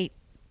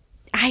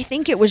 I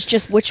think it was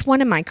just, which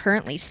one am I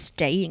currently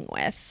staying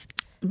with?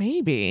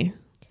 Maybe.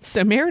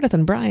 So Meredith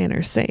and Brian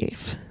are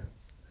safe.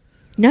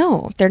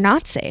 No, they're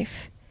not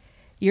safe.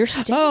 You're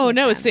staying Oh, with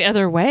no, them. it's the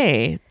other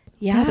way.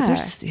 Yeah.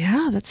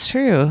 But that's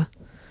true.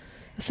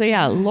 So,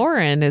 yeah,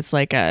 Lauren is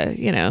like a,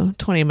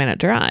 20-minute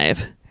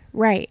drive.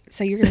 Right.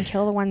 So you're going to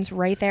kill the ones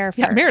right there first.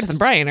 Yeah, Meredith and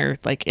Brian are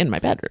like in my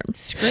bedroom.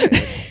 Screwed.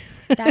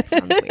 That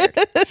sounds weird.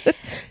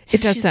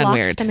 It does She's sound locked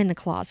weird. them in the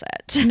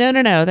closet.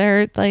 No.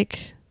 They're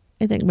like,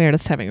 I think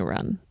Meredith's having a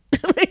run.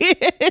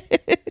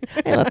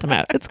 I let them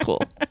out. It's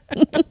cool.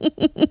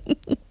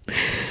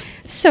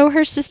 So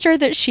her sister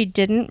that she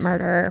didn't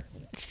murder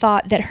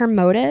thought that her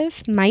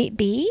motive might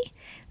be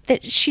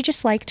that she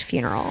just liked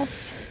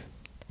funerals.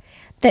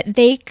 That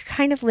they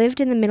kind of lived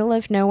in the middle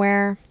of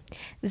nowhere,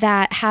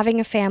 that having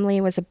a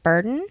family was a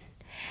burden,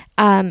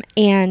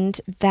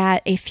 and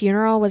that a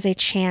funeral was a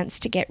chance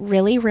to get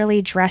really,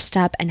 really dressed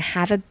up and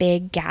have a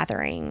big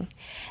gathering.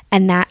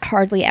 And that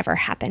hardly ever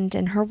happened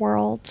in her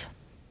world.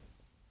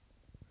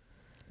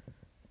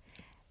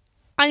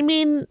 I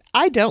mean,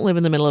 I don't live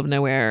in the middle of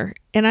nowhere,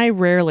 and I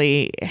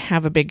rarely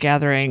have a big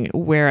gathering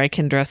where I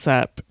can dress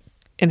up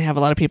and have a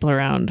lot of people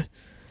around.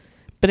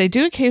 But I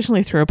do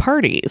occasionally throw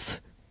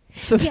parties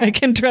so that I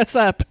can dress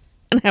up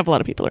and have a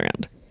lot of people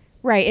around.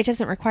 Right. It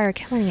doesn't require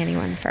killing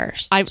anyone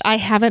first. I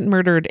haven't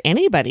murdered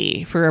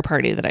anybody for a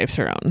party that I've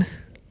thrown.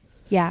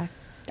 Yeah,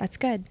 that's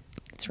good.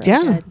 It's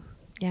really good.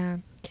 Yeah.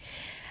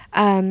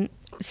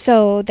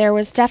 So there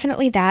was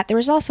definitely that. There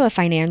was also a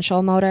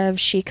financial motive.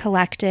 She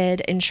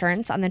collected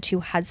insurance on the two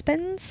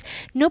husbands.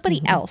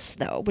 Nobody else,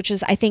 though, which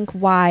is, I think,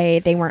 why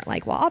they weren't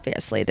like, well,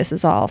 obviously, this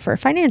is all for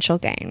financial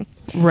gain.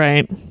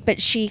 Right.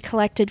 But she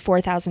collected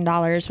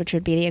 $4,000, which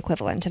would be the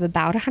equivalent of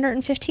about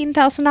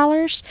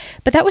 $115,000.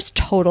 But that was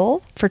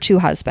total for two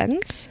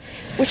husbands,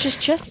 which is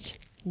just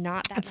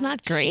not that That's much.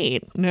 not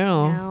great.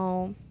 No.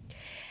 No.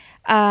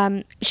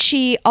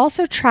 She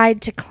also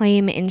tried to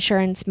claim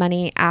insurance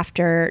money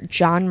after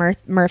John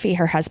Murphy,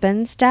 her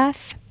husband's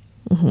death.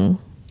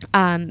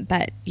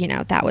 But, you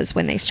know, that was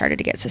when they started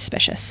to get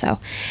suspicious. So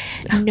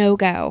no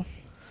go.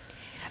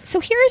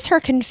 So here is her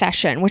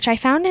confession, which I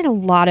found in a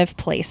lot of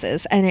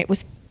places, and it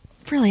was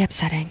really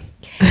upsetting.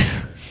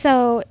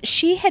 So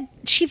she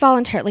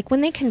voluntarily, like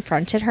when they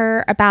confronted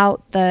her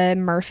about the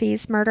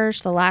Murphy's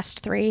murders, the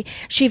last three,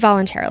 she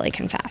voluntarily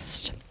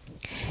confessed.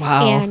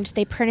 Wow. And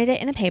they printed it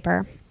in the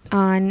paper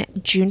on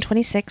June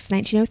 26,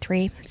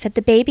 1903. It said,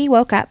 the baby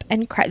woke up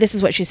and cried. This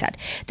is what she said.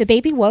 The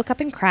baby woke up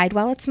and cried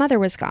while its mother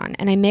was gone,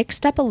 and I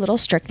mixed up a little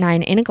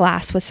strychnine in a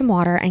glass with some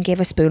water and gave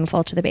a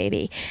spoonful to the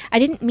baby. I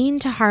didn't mean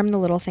to harm the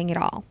little thing at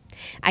all.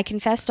 I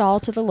confessed all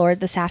to the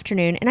Lord this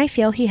afternoon, and I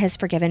feel he has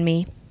forgiven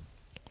me.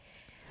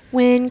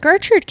 When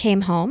Gertrude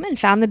came home and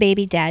found the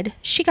baby dead,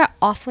 she got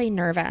awfully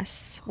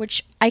nervous,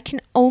 which I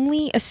can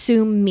only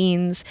assume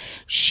means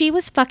she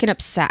was fucking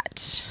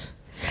upset.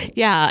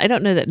 Yeah, I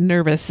don't know that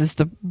nervous is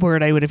the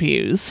word I would have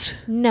used.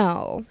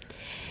 No.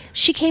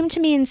 She came to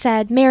me and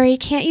said, Mary,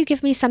 can't you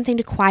give me something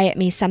to quiet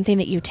me, something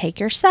that you take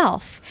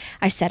yourself?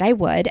 I said I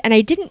would, and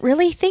I didn't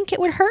really think it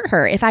would hurt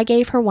her if I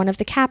gave her one of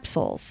the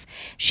capsules.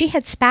 She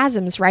had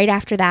spasms right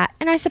after that,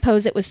 and I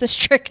suppose it was the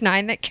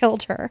strychnine that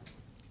killed her.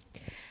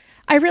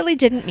 I really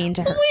didn't mean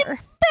to hurt her.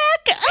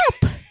 Back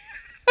up!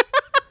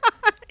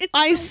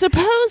 I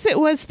suppose it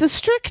was the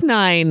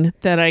strychnine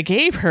that I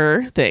gave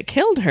her that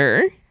killed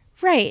her.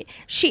 Right.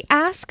 She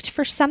asked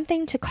for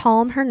something to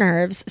calm her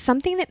nerves,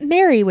 something that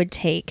Mary would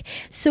take.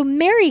 So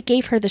Mary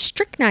gave her the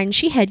strychnine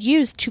she had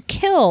used to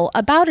kill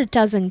about a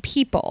dozen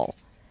people.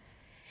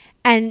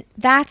 And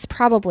that's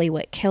probably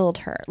what killed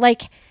her.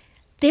 Like,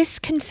 this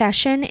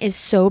confession is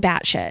so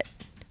batshit.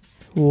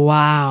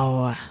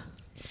 Wow.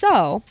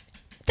 So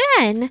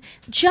then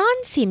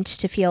John seemed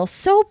to feel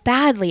so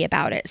badly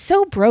about it,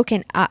 so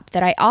broken up,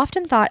 that I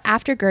often thought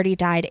after Gertie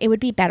died, it would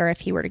be better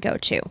if he were to go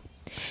too.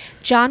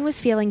 John was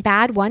feeling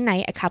bad one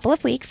night a couple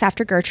of weeks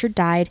after Gertrude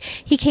died.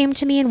 He came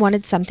to me and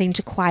wanted something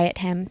to quiet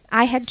him.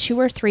 I had 2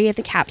 or 3 of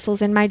the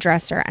capsules in my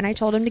dresser, and I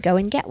told him to go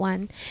and get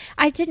one.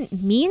 I didn't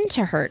mean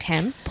to hurt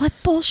him. What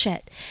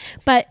bullshit.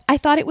 But I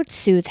thought it would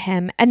soothe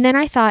him, and then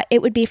I thought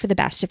it would be for the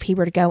best if he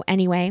were to go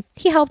anyway.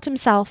 He helped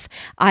himself.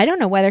 I don't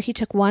know whether he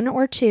took 1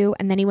 or 2,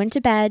 and then he went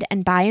to bed,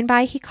 and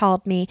by he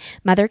called me.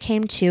 Mother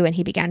came too, and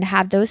he began to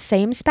have those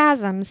same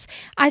spasms.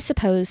 I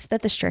suppose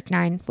that the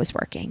strychnine was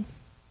working.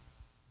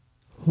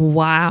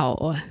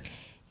 Wow.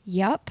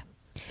 Yup.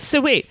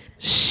 So wait,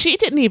 she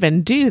didn't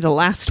even do the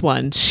last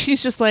one.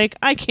 She's just like,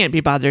 I can't be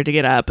bothered to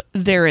get up.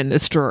 They're in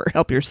this drawer.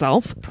 Help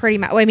yourself. Pretty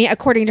much. Well, I mean,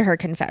 according to her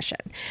confession.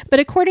 But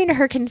according to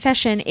her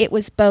confession, it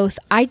was both,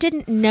 I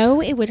didn't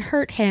know it would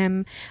hurt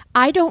him.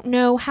 I don't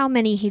know how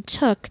many he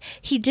took.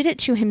 He did it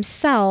to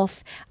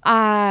himself.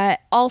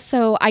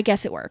 Also, I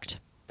guess it worked.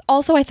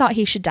 Also, I thought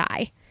he should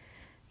die.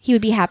 He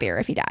would be happier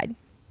if he died.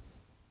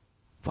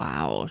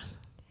 Wow.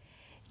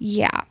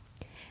 Yeah.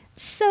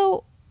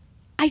 So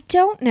I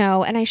don't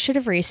know, and I should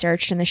have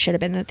researched, and this should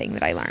have been the thing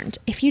that I learned.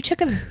 If you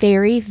took a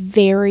very,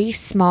 very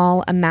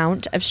small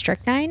amount of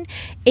strychnine,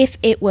 if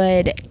it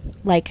would,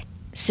 like,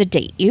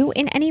 sedate you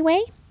in any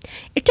way.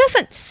 It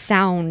doesn't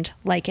sound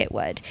like it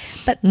would,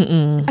 but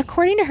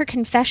according to her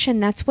confession,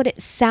 that's what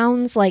it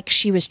sounds like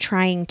she was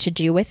trying to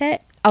do with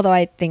it, although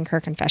I think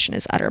her confession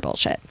is utter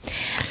bullshit.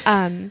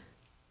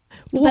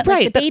 Well, but like,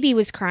 right, the baby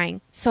was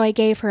crying, so I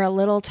gave her a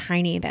little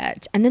tiny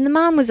bit. And then the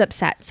mom was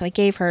upset, so I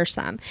gave her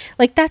some.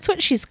 Like, that's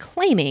what she's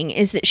claiming,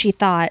 is that she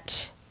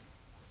thought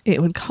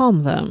It would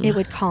calm them. It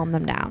would calm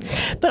them down.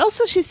 But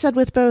also she said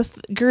with both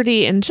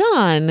Gertie and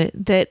John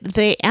that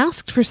they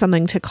asked for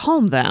something to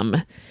calm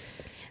them.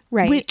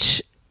 Right.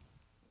 Which,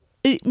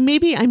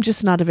 maybe I'm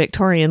just not a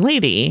Victorian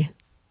lady,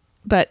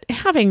 but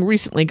having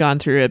recently gone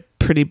through a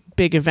pretty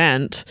big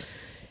event,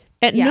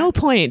 at no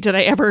point did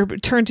I ever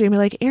turn to him and be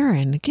like,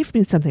 Aaron, give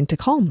me something to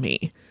calm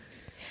me.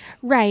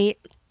 Right.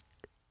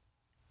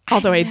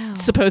 Although I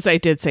suppose I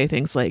did say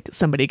things like,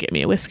 somebody get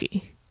me a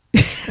whiskey.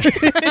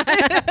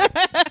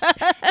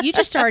 You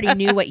just already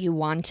knew what you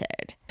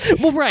wanted.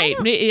 Well, right.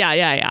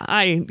 Yeah.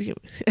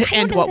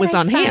 And what was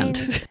on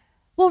hand.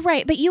 Well,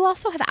 right. But you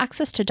also have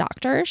access to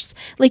doctors.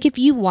 Like if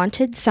you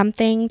wanted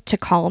something to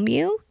calm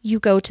you, you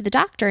go to the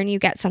doctor and you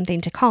get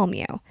something to calm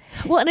you.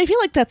 Well, and I feel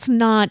like that's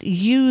not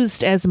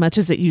used as much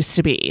as it used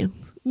to be.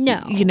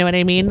 No. You know what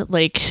I mean?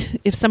 Like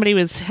if somebody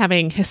was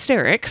having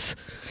hysterics.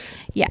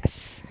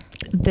 Yes.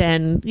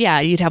 Then, yeah,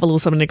 you'd have a little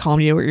something to calm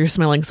you or you're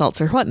smelling salts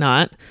or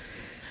whatnot.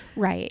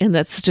 Right. And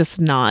that's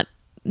just not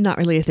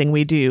really a thing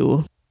we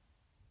do.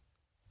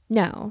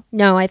 No,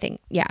 I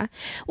think, yeah.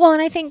 Well,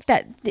 and I think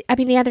that,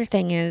 the other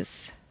thing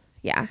is,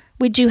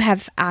 we do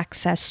have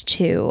access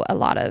to a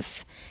lot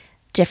of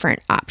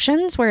different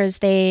options, whereas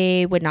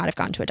they would not have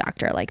gone to a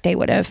doctor. Like they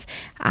would have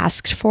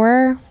asked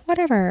for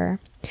whatever.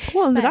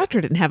 Well, and the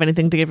doctor didn't have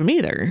anything to give him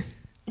either.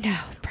 No,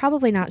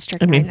 probably not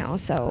strychnine though.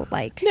 So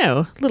like,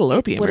 no, little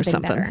opium or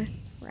something. Better.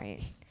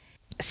 Right.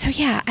 So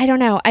yeah, I don't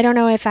know. I don't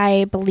know if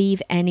I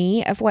believe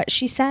any of what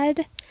she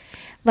said.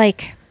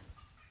 Like,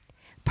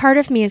 part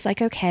of me is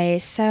like, okay,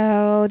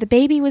 so the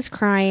baby was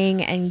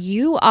crying and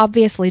you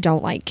obviously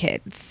don't like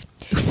kids.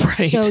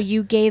 Right. So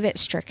you gave it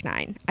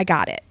strychnine. I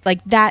got it.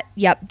 Like that.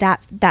 Yep.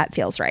 That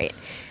feels right.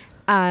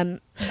 Then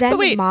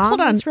wait, mom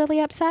hold on. was really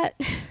upset.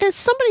 As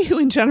somebody who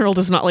in general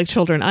does not like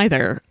children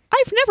either,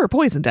 I've never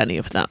poisoned any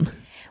of them.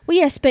 Well,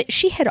 yes, but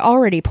she had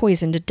already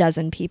poisoned a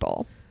dozen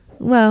people.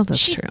 Well,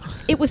 that's true.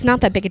 It was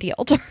not that big a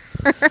deal to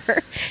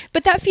her.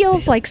 But that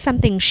feels like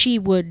something she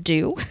would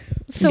do.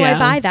 So I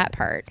buy that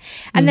part.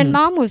 And then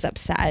mom was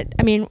upset.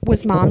 I mean,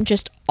 was mom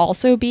just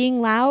also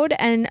being loud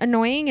and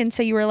annoying? And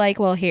so you were like,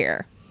 well,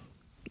 here.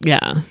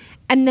 Yeah.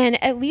 And then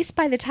at least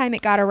by the time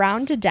it got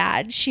around to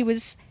dad, she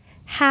was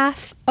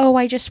half, oh,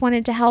 I just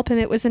wanted to help him.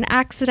 It was an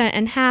accident.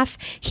 And half,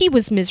 he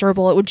was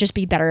miserable. It would just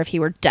be better if he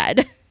were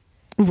dead.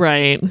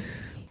 Right.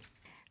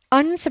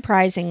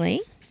 Unsurprisingly,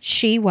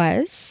 she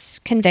was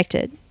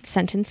convicted,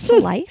 sentenced to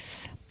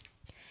life.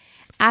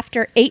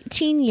 After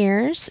 18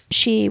 years,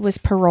 she was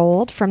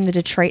paroled from the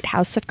Detroit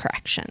House of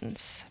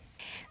Corrections.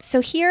 So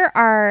here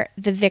are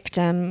the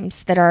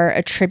victims that are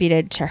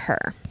attributed to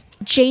her.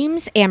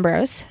 James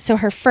Ambrose, so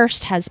her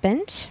first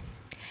husband.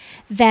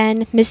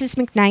 Then Mrs.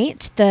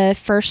 McKnight, the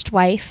first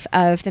wife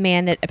of the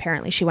man that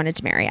apparently she wanted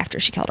to marry after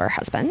she killed her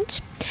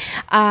husband.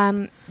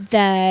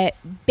 The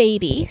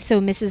baby, so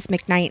Mrs.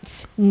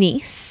 McKnight's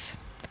niece.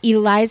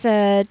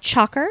 Eliza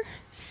Chalker,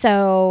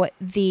 so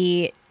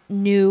the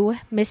new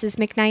Mrs.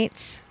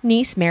 McKnight's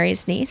niece,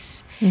 Mary's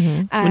niece.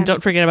 Mm-hmm. And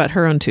don't forget about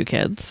her own two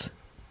kids.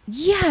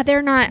 Yeah,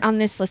 they're not on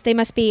this list. They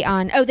must be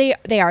on. Oh,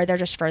 they are. They're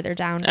just further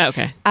down. Oh,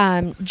 okay.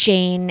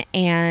 Jane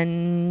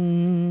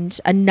and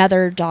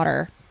another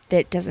daughter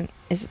that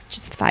is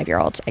just a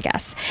 5-year-old, I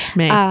guess.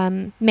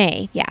 May.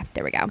 May. Yeah,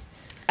 there we go.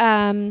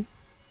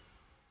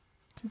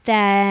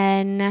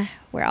 Then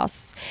where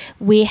else?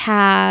 We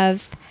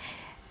have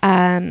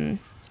Ernest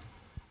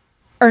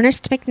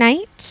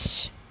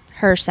McKnight,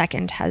 her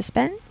second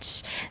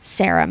husband,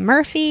 Sarah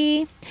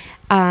Murphy,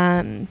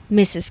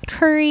 Mrs.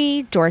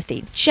 Curry,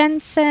 Dorothy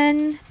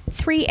Jensen,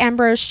 3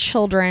 Ambrose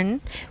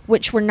children,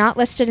 which were not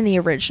listed in the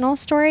original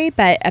story,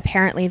 but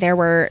apparently there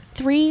were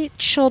 3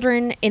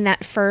 children in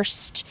that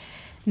first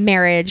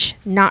marriage,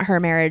 not her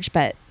marriage,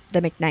 but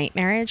the McKnight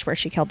marriage where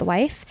she killed the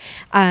wife.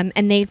 And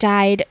they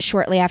died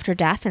shortly after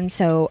death.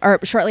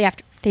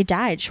 They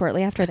died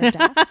shortly after their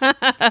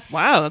death.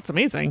 Wow, that's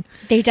amazing.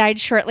 They died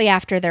shortly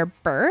after their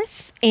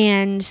birth.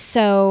 And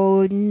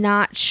so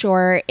not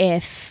sure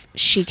if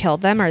she killed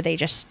them or they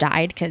just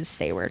died because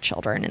they were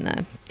children in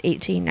the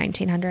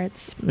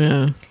 1900s.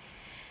 Yeah.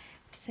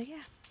 So,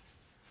 yeah.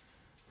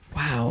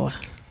 Wow.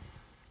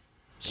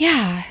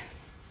 Yeah.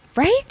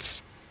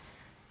 Right?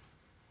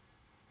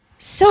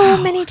 So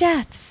many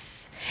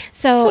deaths.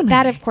 So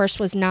that, of course,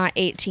 was not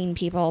 18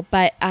 people,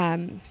 but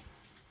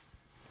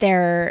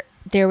there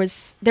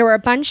were a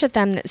bunch of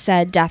them that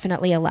said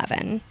definitely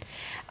 11.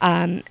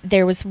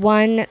 There was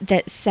one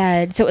that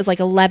said, so it was like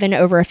 11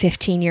 over a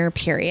 15-year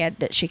period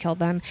that she killed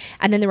them.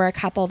 And then there were a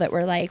couple that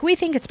were like, we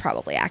think it's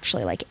probably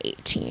actually like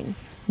 18.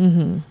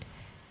 Mm-hmm.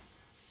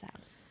 So.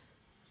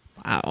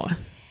 Wow.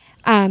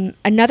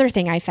 Another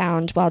thing I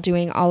found while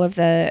doing all of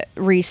the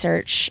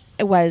research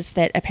was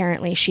that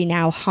apparently she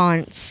now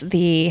haunts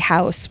the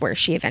house where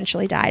she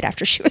eventually died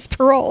after she was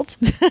paroled.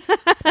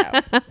 So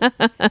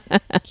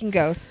you can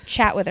go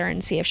chat with her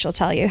and see if she'll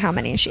tell you how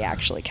many she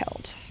actually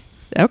killed.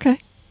 Okay.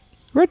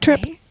 Road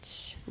trip.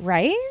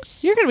 Right?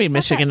 You're going to be in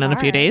Michigan in a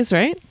few days,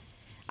 right?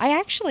 I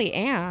actually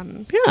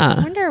am. Yeah.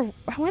 I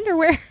wonder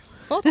where.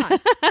 Hold on.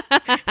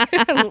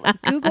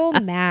 Google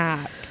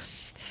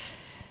Maps.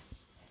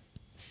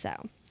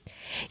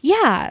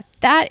 Yeah,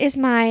 that is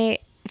my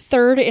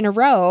third in a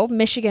row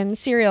Michigan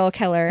serial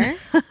killer.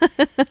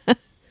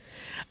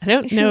 I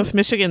don't know if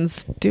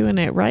Michigan's doing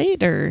it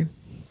right or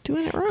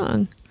doing it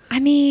wrong. I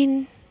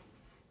mean,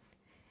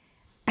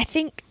 I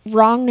think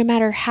wrong no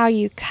matter how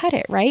you cut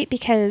it, right?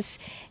 Because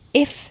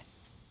if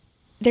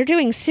they're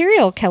doing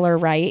serial killer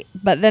right,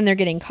 but then they're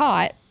getting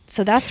caught,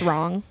 so that's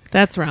wrong.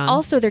 That's wrong.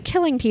 Also, they're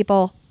killing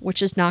people,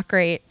 which is not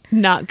great.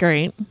 Not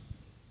great.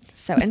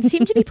 So, and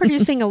seem to be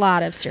producing a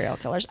lot of serial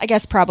killers. I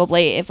guess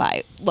probably if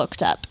I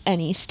looked up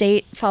any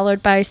state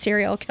followed by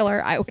serial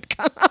killer, I would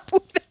come up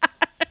with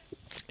that.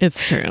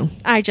 It's true.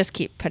 I just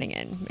keep putting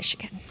in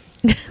Michigan.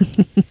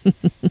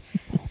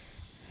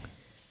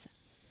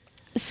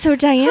 So,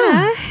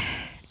 Diana,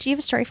 do you have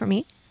a story for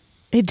me?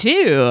 I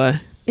do.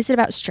 Is it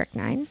about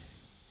strychnine?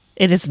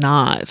 It is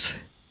not.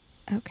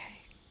 Okay.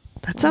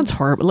 That sounds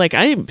horrible.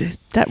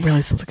 That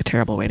really sounds like a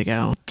terrible way to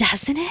go.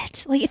 Doesn't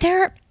it? Like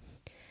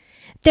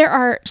there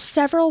are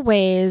several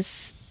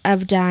ways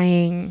of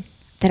dying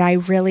that I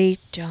really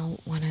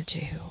don't want to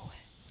do.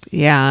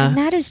 Yeah. And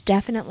that is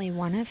definitely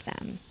one of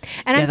them.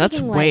 And Yeah, I'm that's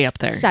thinking way like up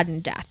there. sudden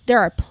death. There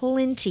are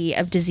plenty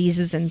of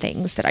diseases and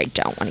things that I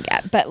don't want to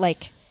get, but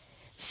like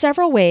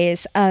several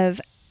ways of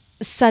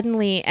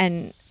suddenly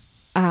and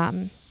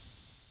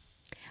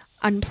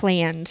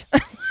unplanned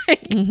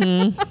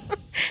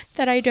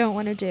that I don't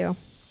want to do.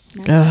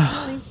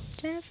 That's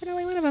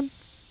definitely one of them.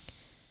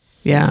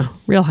 Yeah.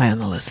 Real high on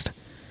the list.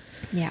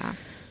 Yeah.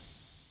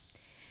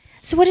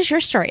 So what is your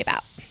story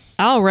about?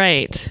 All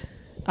right.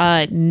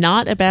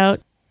 Not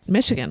about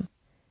Michigan.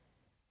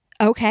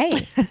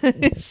 Okay.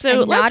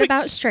 So And not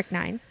about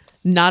strychnine.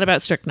 Not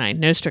about strychnine.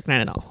 No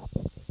strychnine at all,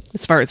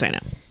 as far as I know.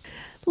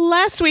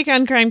 Last week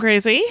on Crime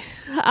Crazy,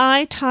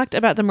 I talked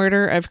about the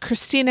murder of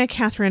Christina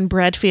Catherine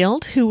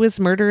Bradfield, who was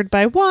murdered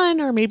by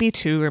one or maybe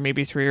two or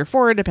maybe three or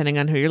four, depending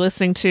on who you're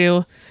listening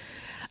to,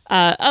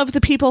 of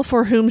the people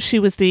for whom she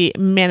was the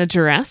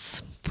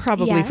manageress,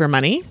 probably for Yes.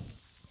 money.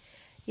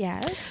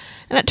 Yes.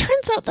 And it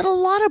turns out that a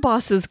lot of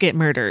bosses get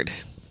murdered.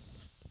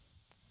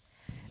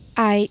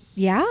 I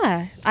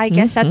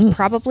guess that's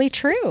probably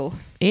true.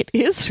 It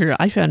is true.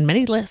 I found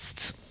many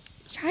lists.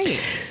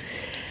 Yikes.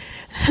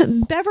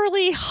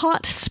 Beverly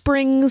Hot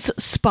Springs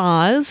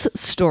Spa's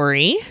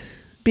story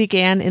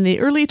began in the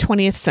early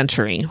 20th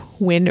century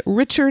when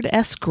Richard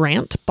S.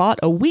 Grant bought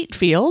a wheat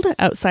field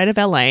outside of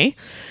LA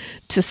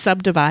to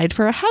subdivide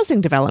for a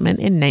housing development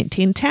in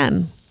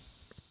 1910.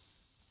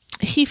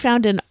 He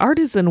found an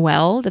artisan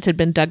well that had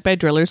been dug by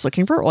drillers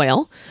looking for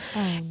oil,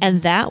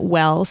 and that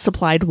well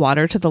supplied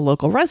water to the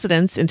local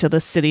residents until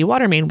the city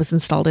water main was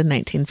installed in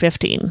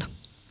 1915.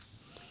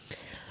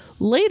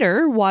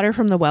 Later, water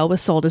from the well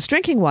was sold as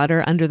drinking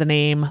water under the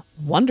name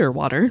Wonder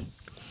Water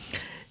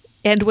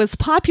and was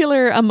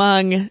popular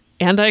among,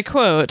 and I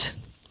quote,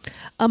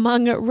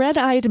 among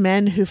red-eyed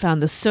men who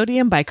found the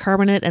sodium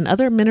bicarbonate and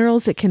other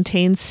minerals it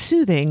contains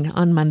soothing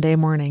on Monday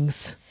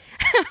mornings.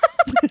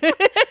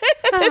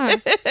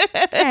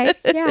 Okay.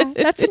 Yeah.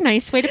 That's a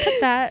nice way to put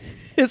that.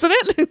 Isn't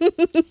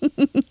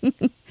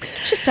it?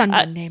 Just on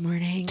Monday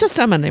morning. Just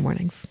on Monday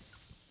mornings.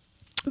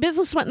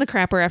 Business went in the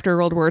crapper after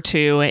World War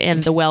II,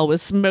 and the well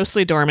was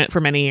mostly dormant for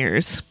many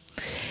years.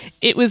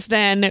 It was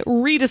then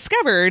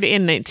rediscovered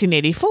in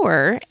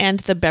 1984, and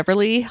the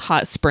Beverly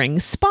Hot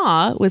Springs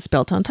Spa was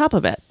built on top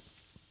of it.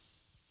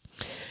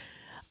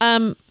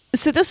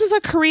 So this is a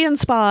Korean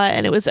spa,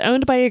 and it was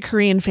owned by a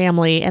Korean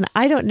family, and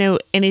I don't know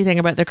anything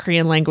about the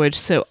Korean language,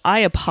 so I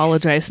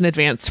apologize in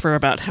advance for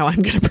about how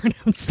I'm going to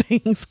pronounce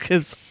things,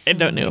 because I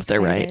don't know if they're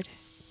right.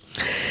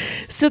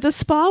 So the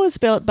spa was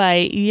built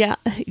by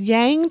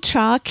Yang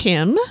Cha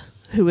Kim,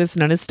 who is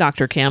known as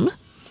Dr. Kim,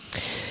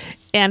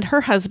 and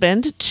her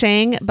husband,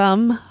 Chang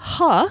Bum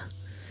Ha,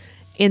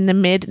 in the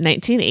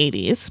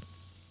mid-1980s.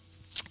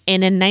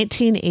 And in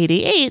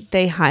 1988,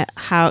 they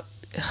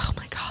oh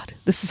my God,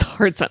 this is a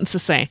hard sentence to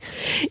say.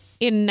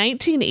 In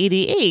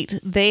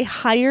 1988, they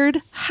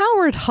hired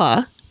Howard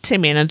Ha to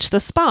manage the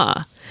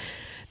spa.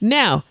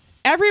 Now,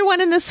 everyone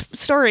in this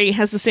story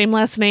has the same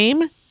last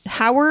name.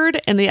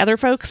 Howard and the other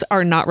folks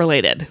are not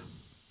related.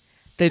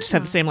 They just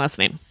have the same last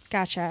name.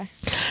 Gotcha.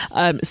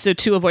 So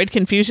to avoid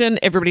confusion,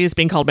 everybody is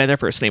being called by their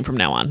first name from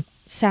now on.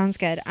 Sounds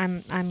good.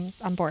 I'm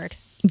on board.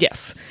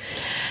 Yes.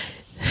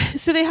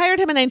 So they hired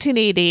him in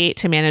 1988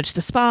 to manage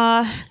the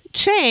spa.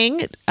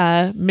 Chang,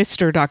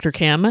 Mr. Dr.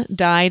 Kim,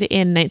 died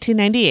in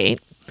 1998.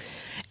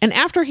 And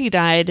after he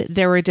died,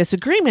 there were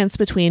disagreements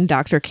between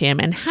Dr. Kim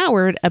and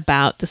Howard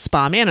about the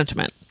spa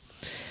management.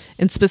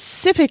 And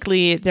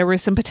specifically, there were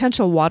some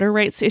potential water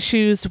rights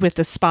issues with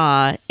the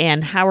spa,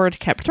 and Howard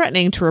kept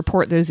threatening to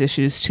report those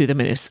issues to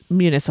the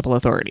municipal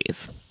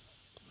authorities.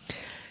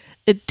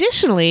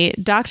 Additionally,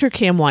 Dr.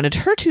 Kim wanted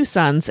her two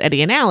sons,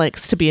 Eddie and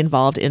Alex, to be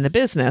involved in the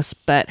business,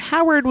 but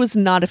Howard was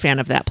not a fan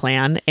of that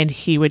plan, and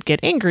he would get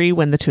angry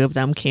when the two of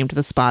them came to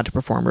the spa to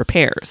perform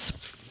repairs.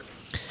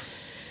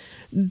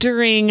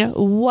 During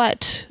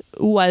what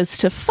was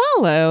to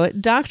follow,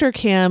 Dr.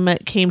 Kim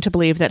came to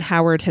believe that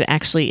Howard had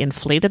actually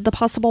inflated the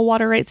possible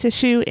water rights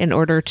issue in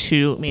order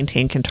to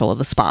maintain control of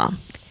the spa.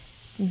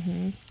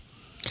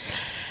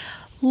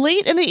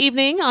 Late in the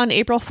evening on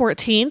April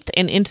 14th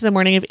and into the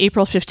morning of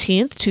April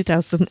 15th,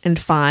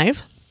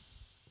 2005,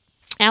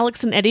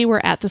 Alex and Eddie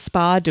were at the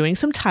spa doing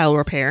some tile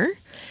repair,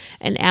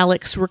 and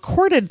Alex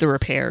recorded the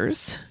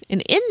repairs.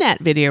 And in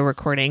that video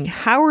recording,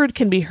 Howard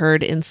can be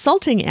heard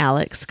insulting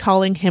Alex,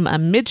 calling him a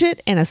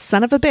midget and a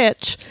son of a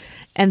bitch,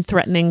 and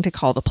threatening to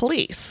call the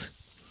police.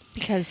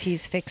 Because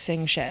he's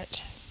fixing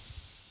shit.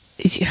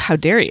 How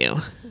dare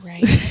you?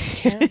 Right. It's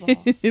terrible.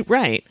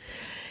 Right.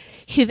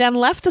 He then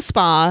left the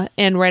spa,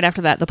 and right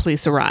after that, the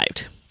police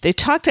arrived. They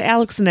talked to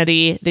Alex and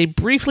Eddie. They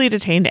briefly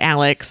detained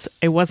Alex.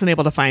 I wasn't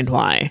able to find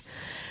why.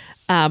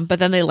 But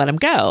then they let him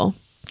go.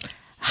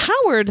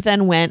 Howard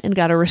then went and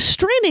got a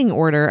restraining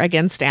order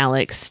against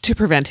Alex to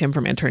prevent him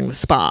from entering the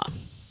spa.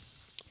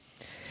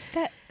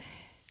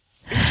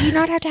 Do you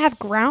not have to have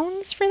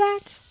grounds for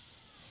that?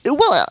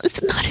 Well,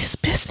 it's not his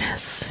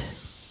business.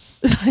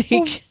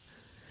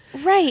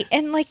 Right.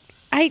 And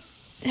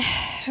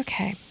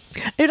okay.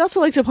 I'd also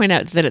like to point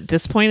out that at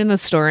this point in the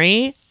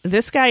story,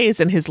 this guy is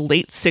in his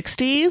late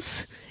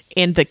 60s,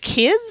 and the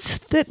kids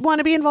that want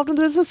to be involved in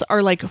the business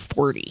are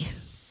 40.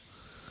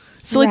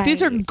 So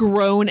these are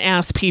grown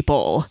ass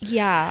people.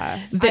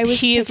 Yeah. That I was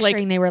he is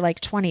picturing they were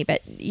 20,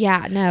 but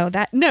yeah,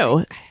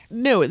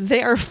 No,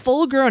 they are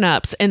full grown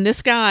ups, and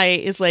this guy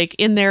is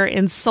in there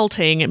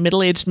insulting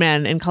middle-aged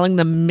men and calling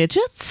them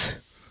midgets.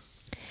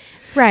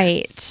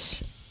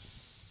 Right.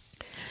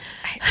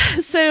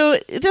 So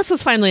this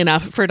was finally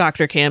enough for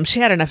Dr. Kim. She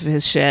had enough of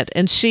his shit,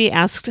 and she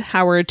asked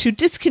Howard to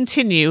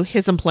discontinue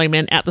his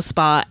employment at the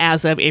spa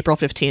as of April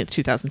 15th,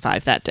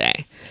 2005, that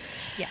day.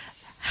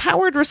 Yes.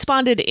 Howard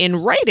responded in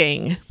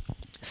writing,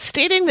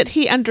 stating that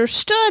he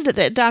understood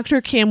that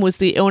Dr. Kim was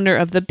the owner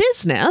of the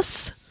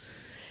business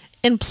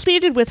and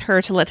pleaded with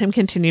her to let him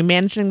continue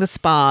managing the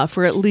spa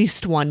for at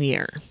least 1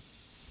 year.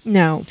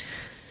 No.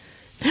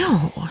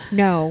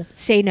 No.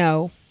 Say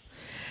no.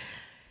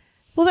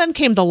 Well, then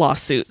came the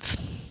lawsuits.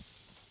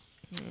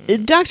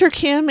 Dr.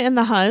 Kim and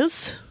the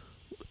Huz,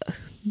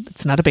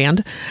 it's not a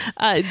band,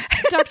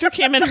 Dr.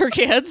 Kim and her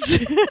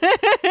kids,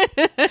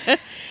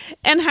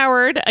 and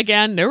Howard,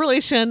 again, no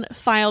relation,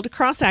 filed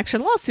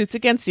cross-action lawsuits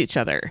against each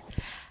other.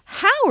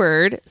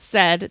 Howard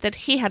said that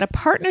he had a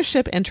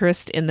partnership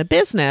interest in the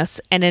business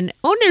and an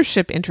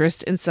ownership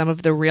interest in some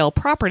of the real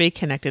property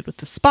connected with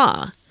the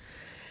spa.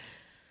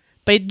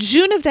 By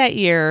June of that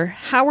year,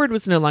 Howard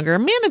was no longer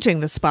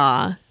managing the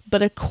spa,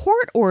 but a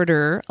court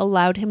order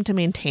allowed him to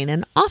maintain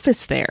an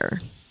office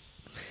there.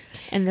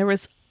 And there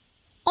was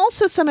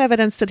also some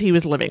evidence that he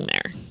was living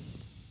there.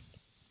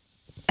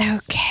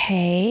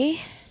 Okay.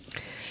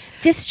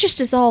 This just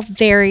is all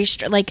very...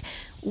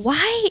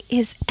 why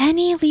is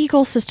any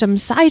legal system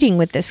siding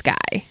with this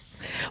guy?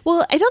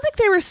 Well, I don't think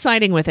they were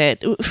siding with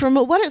it. From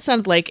what it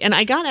sounded like, and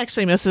I got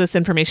actually most of this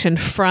information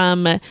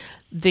from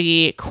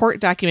the court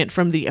document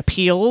from the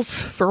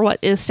appeals for what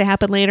is to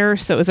happen later,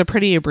 so it was a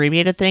pretty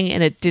abbreviated thing,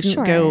 and it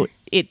didn't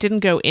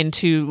go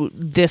into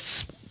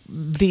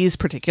these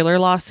particular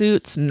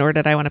lawsuits, nor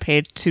did I want to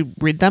pay to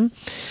read them.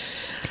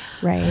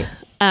 Right.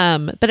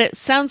 But it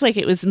sounds like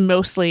it was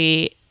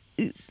mostly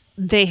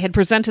they had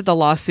presented the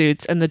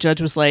lawsuits, and the judge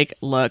was like,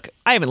 "Look,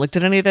 I haven't looked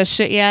at any of this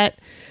shit yet.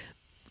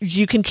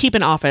 You can keep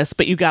an office,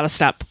 but you got to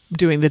stop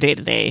doing the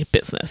day-to-day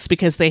business,"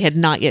 because they had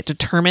not yet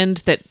determined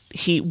that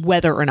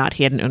whether or not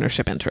he had an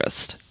ownership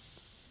interest.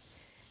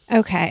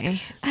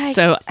 Okay.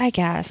 I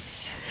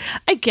guess.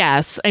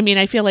 I mean,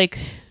 I feel like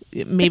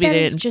maybe that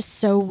is just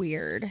so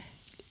weird.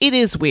 It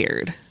is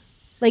weird.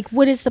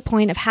 What is the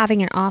point of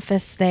having an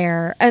office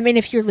there? I mean,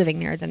 if you're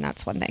living there, then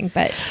that's one thing.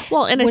 But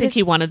I think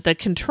he wanted the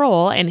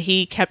control, and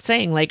he kept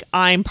saying,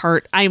 I'm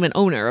an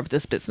owner of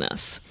this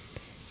business.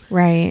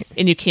 Right.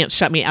 And you can't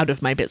shut me out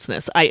of my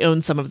business. I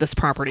own some of this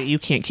property. You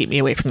can't keep me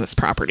away from this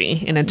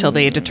property. And until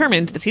they had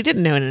determined that he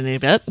didn't own any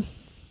of it.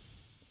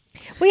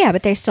 Well, yeah,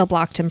 but they still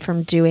blocked him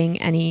from doing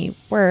any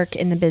work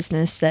in the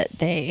business that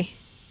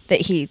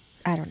he,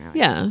 I don't know.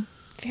 Yeah.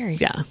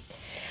 Yeah.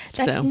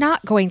 That's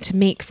not going to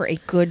make for a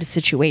good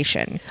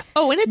situation.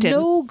 Oh, and it didn't.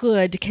 No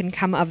good can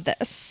come of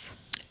this.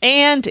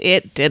 And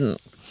it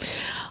didn't.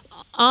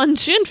 On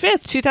June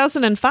 5th,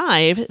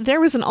 2005,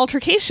 there was an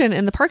altercation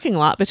in the parking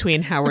lot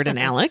between Howard and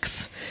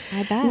Alex,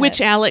 I bet.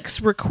 which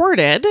Alex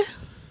recorded.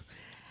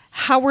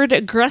 Howard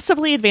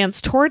aggressively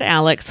advanced toward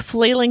Alex,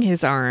 flailing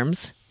his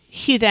arms.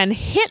 He then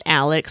hit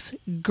Alex,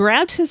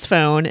 grabbed his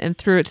phone, and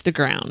threw it to the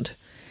ground.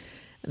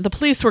 The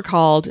police were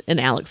called, and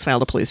Alex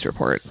filed a police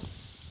report.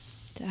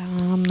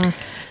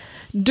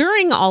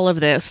 During all of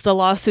this, the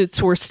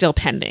lawsuits were still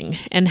pending,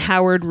 and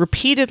Howard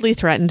repeatedly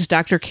threatened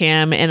Dr.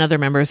 Kim and other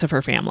members of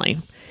her family.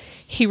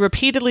 He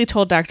repeatedly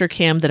told Dr.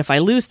 Kim that if I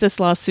lose this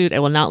lawsuit, I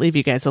will not leave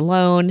you guys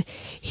alone.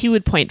 He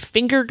would point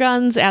finger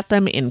guns at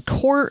them in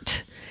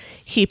court.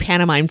 He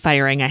pantomimed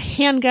firing a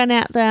handgun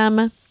at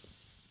them.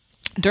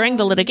 During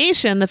the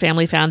litigation, the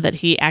family found that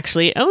he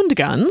actually owned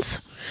guns.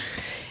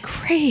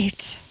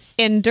 Great.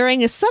 And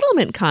during a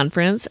settlement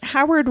conference,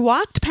 Howard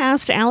walked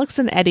past Alex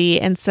and Eddie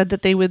and said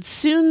that they would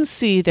soon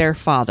see their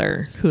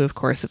father, who, of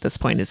course, at this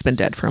point has been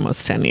dead for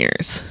almost 10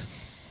 years.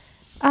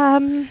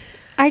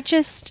 I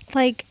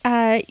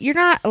You're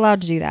not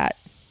allowed to do that.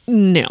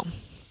 No.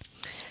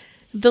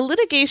 The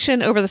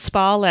litigation over the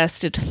spa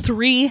lasted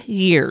 3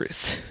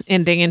 years,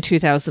 ending in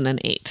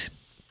 2008.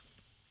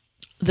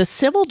 The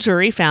civil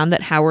jury found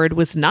that Howard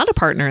was not a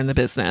partner in the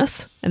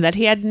business and that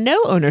he had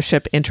no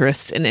ownership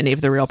interest in any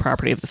of the real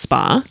property of the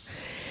spa.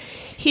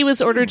 He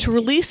was ordered to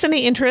release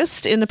any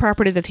interest in the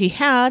property that he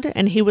had,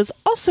 and he was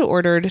also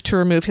ordered to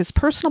remove his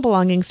personal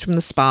belongings from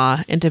the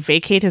spa and to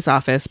vacate his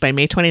office by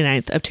May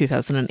 29th of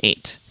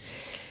 2008.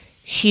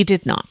 He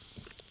did not.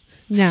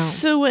 No.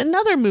 So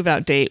another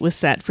move-out date was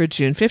set for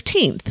June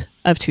 15th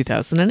of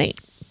 2008.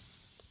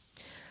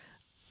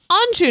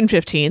 On June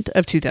 15th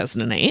of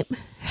 2008,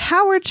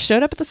 Howard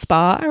showed up at the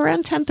spa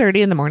around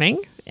 10:30 in the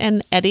morning,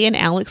 and Eddie and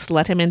Alex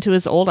let him into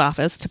his old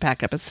office to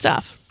pack up his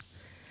stuff.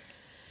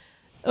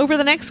 Over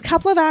the next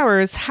couple of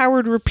hours,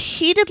 Howard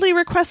repeatedly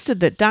requested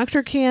that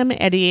Dr. Kim,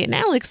 Eddie, and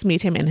Alex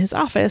meet him in his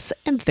office,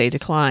 and they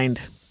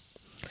declined.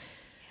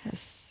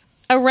 Yes.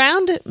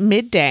 Around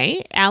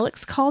midday,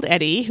 Alex called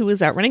Eddie, who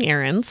was out running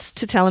errands,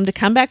 to tell him to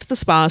come back to the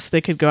spa so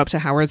they could go up to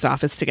Howard's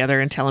office together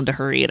and tell him to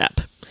hurry it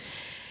up.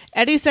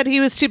 Eddie said he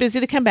was too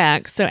busy to come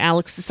back, so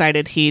Alex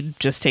decided he'd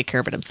just take care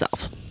of it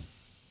himself.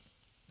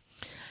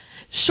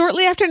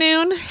 Shortly after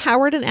noon,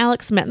 Howard and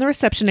Alex met in the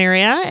reception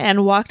area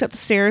and walked up the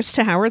stairs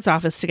to Howard's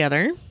office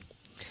together.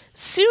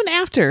 Soon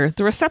after,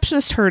 the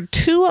receptionist heard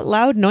two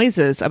loud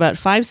noises about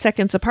 5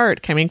 seconds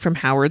apart coming from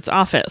Howard's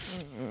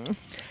office.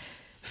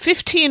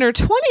 15 or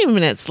 20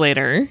 minutes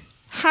later,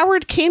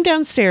 Howard came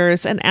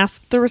downstairs and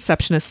asked the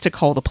receptionist to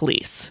call the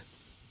police.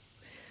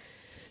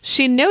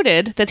 She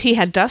noted that he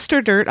had dust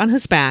or dirt on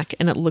his back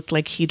and it looked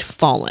like he'd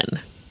fallen.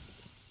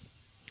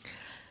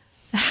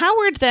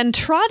 Howard then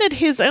trotted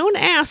his own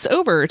ass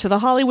over to the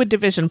Hollywood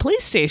Division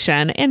police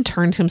station and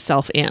turned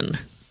himself in.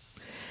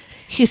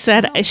 He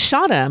said, I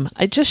shot him.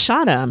 I just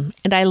shot him.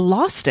 And I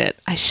lost it.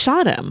 I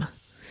shot him.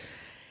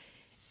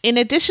 In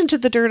addition to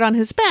the dirt on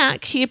his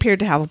back, he appeared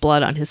to have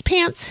blood on his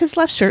pants, his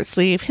left shirt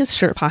sleeve, his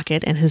shirt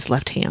pocket, and his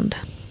left hand.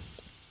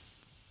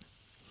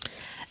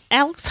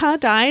 Alex Ha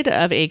died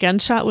of a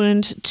gunshot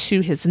wound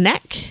to his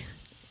neck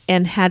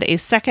and had a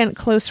second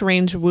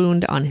close-range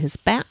wound on his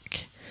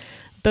back.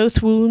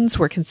 Both wounds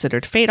were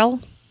considered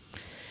fatal.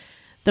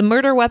 The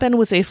murder weapon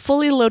was a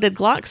fully loaded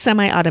Glock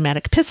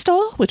semi-automatic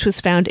pistol, which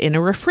was found in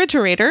a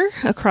refrigerator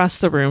across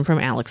the room from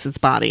Alex's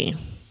body.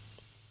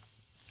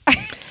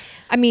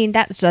 I mean,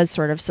 that does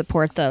sort of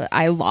support the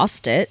I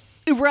lost it.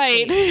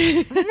 Right.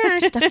 I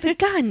stuck the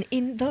gun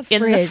in the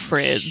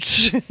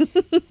fridge.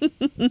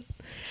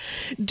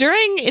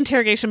 During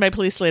interrogation by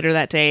police later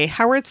that day,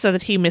 Howard said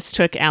that he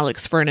mistook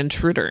Alex for an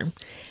intruder.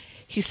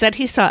 He said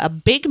he saw a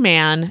big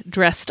man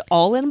dressed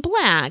all in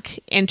black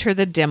enter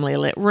the dimly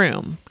lit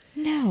room.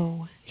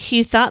 No.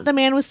 He thought the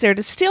man was there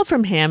to steal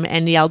from him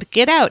and yelled,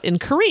 "Get out," in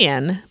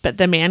Korean, but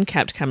the man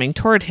kept coming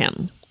toward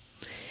him.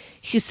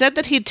 He said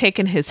that he'd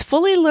taken his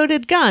fully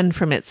loaded gun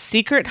from its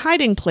secret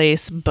hiding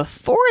place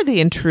before the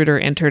intruder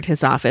entered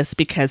his office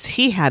because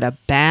he had a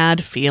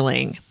bad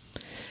feeling.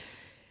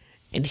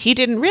 And he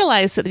didn't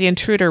realize that the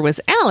intruder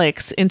was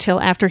Alex until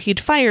after he'd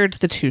fired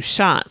the two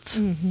shots.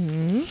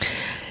 Mm-hmm.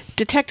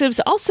 Detectives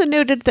also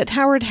noted that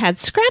Howard had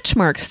scratch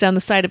marks down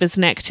the side of his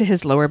neck to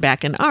his lower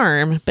back and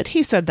arm, but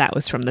he said that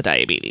was from the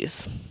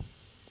diabetes.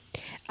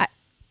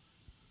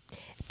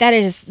 That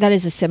is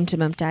a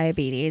symptom of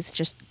diabetes,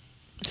 just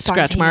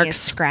scratch marks.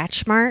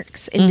 Scratch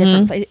marks in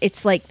different places.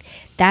 It's like,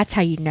 that's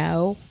how you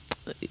know.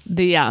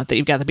 That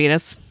you've got the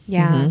beatus.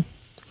 Yeah. Mm-hmm.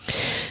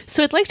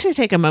 So I'd like to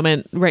take a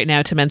moment right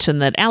now to mention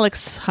that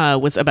Alex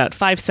was about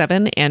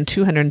 5'7" and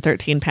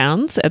 213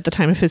 pounds at the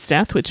time of his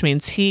death, which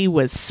means he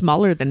was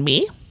smaller than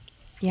me.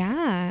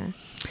 Yeah.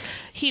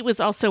 He was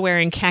also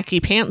wearing khaki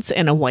pants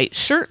and a white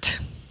shirt.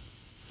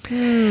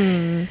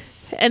 And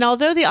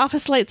although the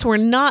office lights were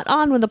not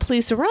on when the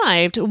police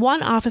arrived,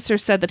 one officer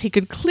said that he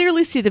could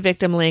clearly see the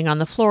victim laying on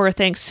the floor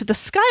thanks to the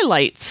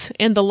skylights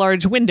in the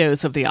large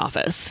windows of the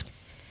office.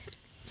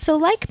 So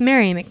like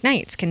Mary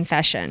McKnight's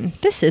confession,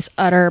 this is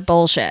utter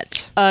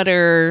bullshit.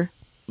 Utter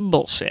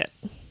bullshit.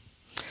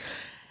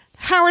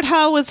 Howard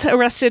Ha was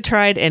arrested,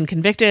 tried, and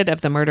convicted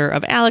of the murder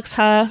of Alex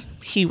Ha.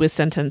 He was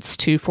sentenced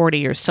to 40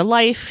 years to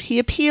life. He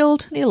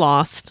appealed and he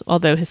lost,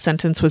 although his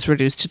sentence was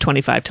reduced to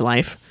 25 to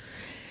life.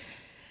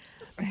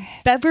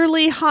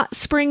 Beverly Hot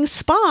Springs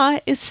Spa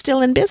is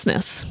still in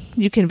business.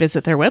 You can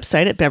visit their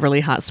website at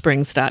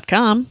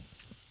beverlyhotsprings.com.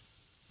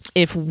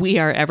 If we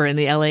are ever in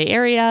the LA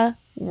area,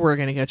 we're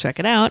going to go check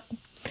it out.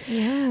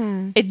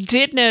 Yeah. I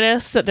did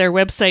notice that their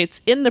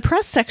website's in the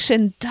press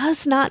section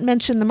does not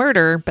mention the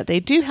murder, but they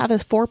do have a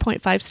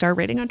 4.5 star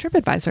rating on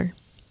TripAdvisor.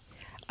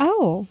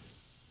 Oh.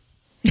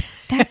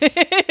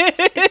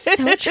 It's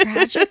so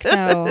tragic,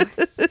 though.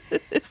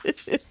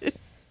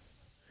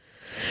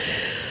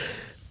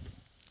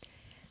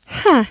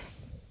 Huh.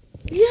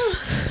 Yeah.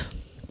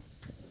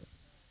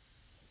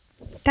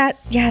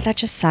 That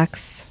just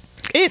sucks.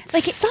 It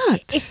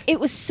sucked. It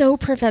was so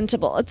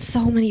preventable at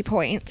so many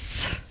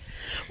points.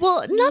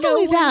 Well, not no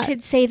only one that.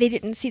 could say they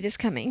didn't see this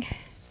coming.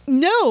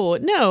 No.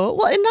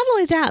 Well, and not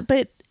only that,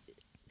 but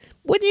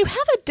when you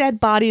have a dead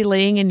body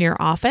laying in your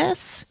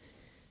office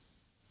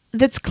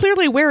that's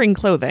clearly wearing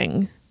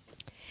clothing.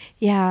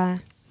 Yeah.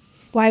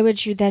 Why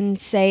would you then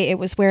say it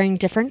was wearing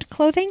different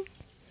clothing?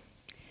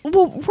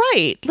 Well,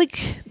 right.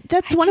 Like,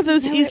 that's one of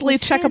those didn't know it easily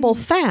was checkable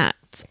him.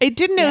 facts. I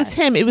didn't know it was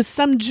him. Yes. It was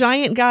some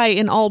giant guy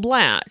in all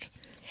black.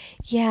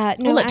 Yeah.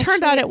 No, Well, it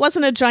turned out actually- it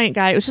wasn't a giant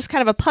guy. It was just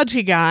kind of a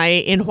pudgy guy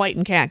in white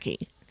and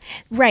khaki.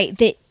 Right.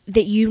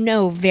 That you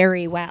know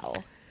very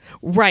well.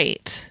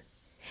 Right.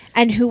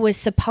 And who was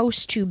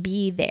supposed to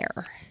be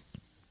there.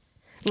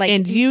 Like,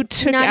 And you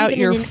took not out even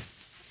your in an-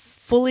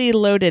 fully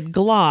loaded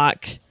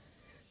Glock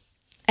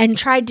and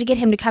tried to get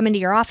him to come into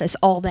your office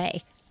all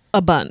day.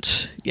 a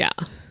bunch. Yeah.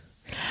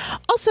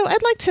 Also,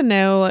 I'd like to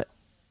know,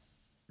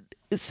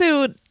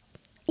 so,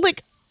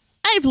 like,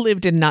 I've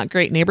lived in not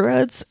great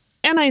neighborhoods,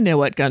 and I know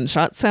what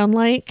gunshots sound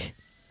like.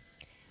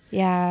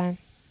 Yeah.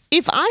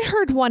 If I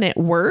heard one at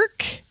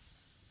work,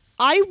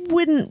 I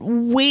wouldn't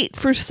wait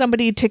for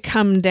somebody to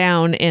come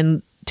down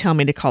and tell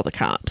me to call the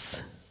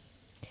cops.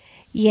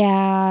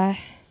 Yeah.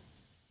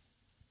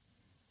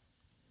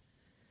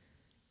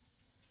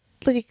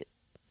 Like,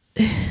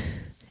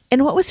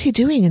 and what was he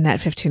doing in that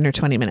 15 or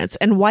 20 minutes?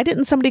 And why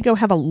didn't somebody go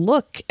have a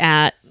look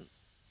at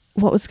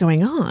what was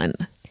going on?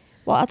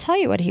 Well, I'll tell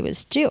you what he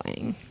was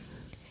doing.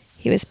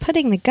 He was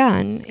putting the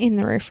gun in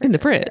the refrigerator. In the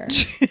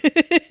fridge.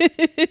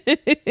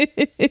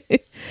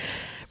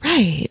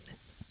 Right.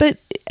 But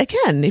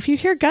again, if you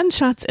hear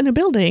gunshots in a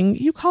building,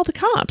 you call the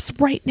cops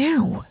right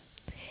now.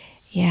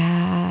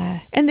 Yeah.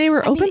 And they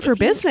were open mean, for if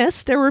you-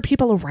 business. There were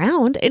people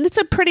around. And it's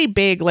a pretty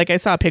big, like I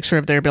saw a picture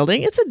of their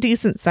building. It's a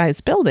decent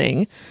sized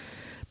building.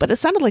 But it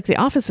sounded like the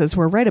offices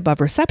were right above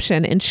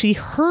reception and she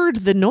heard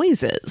the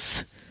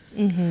noises.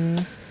 Mm-hmm.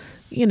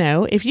 You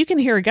know, if you can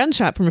hear a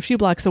gunshot from a few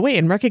blocks away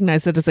and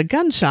recognize it as a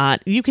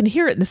gunshot, you can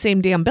hear it in the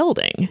same damn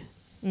building.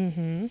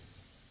 Mm-hmm.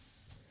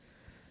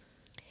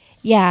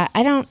 Yeah,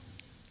 I don't...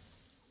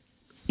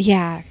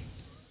 Yeah.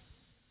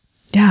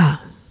 Yeah.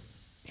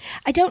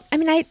 I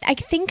mean, I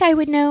think I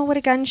would know what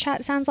a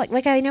gunshot sounds like.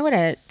 Like, I know what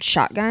a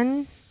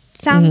shotgun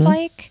sounds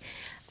like.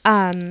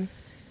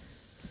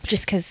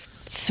 Just because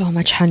so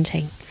much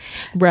hunting.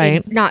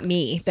 Right. Not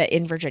me, but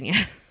in Virginia.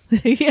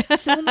 Yeah.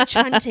 So much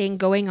hunting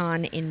going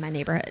on in my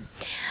neighborhood.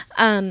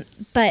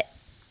 But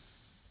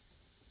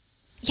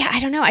yeah, I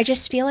don't know. I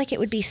just feel like it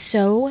would be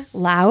so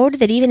loud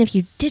that even if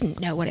you didn't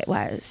know what it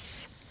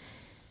was,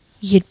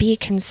 you'd be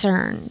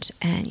concerned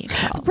and you'd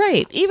call.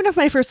 Right. Even if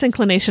my first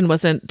inclination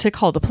wasn't to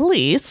call the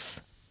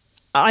police,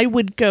 I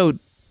would go,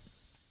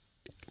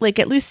 like,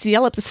 at least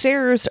yell up the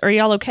stairs, "Are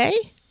y'all okay?"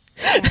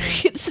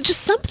 It's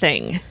just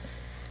something.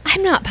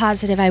 I'm not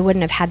positive I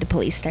wouldn't have had the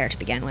police there to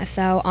begin with,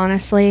 though,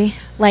 honestly.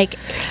 Like,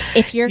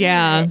 if you're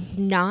Yeah. going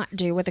to not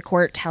do what the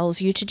court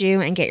tells you to do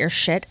and get your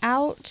shit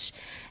out,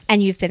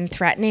 and you've been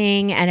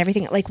threatening and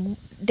everything, like,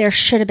 there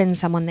should have been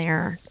someone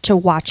there to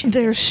watch it.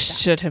 There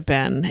should have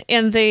been.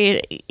 And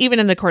they, even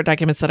in the court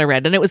documents that I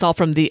read, and it was all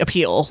from the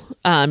appeal,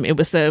 it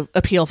was the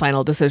appeal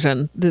final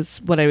decision, this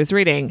is what I was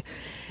reading.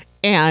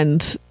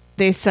 And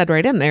they said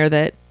right in there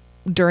that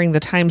during the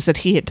times that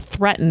he had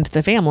threatened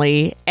the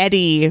family,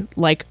 Eddie,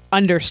 like,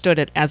 understood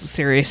it as a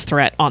serious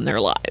threat on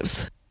their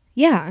lives.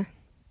 Yeah.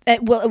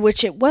 Well,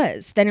 which it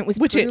was. Then it was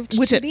Which proved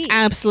it to be.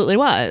 absolutely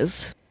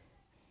was.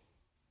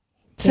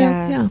 So,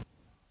 Yeah. yeah.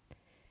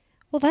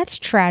 Well, that's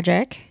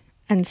tragic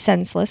and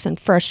senseless and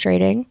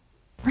frustrating.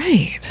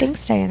 Right.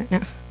 Thanks, Diana.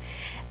 No.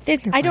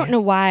 I don't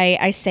know why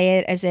I say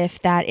it as if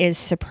that is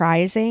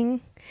surprising,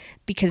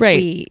 because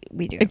Right.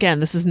 we do. Again,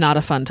 this is not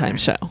a fun time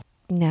show.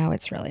 No,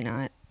 it's really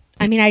not.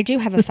 I mean, I do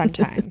have a fun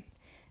time.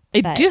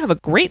 I But- do have a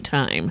great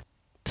time.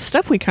 The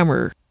stuff we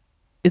cover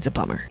is a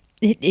bummer.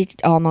 It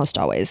almost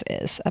always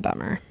is a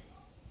bummer.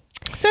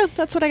 So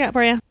that's what I got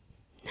for you.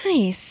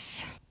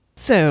 Nice.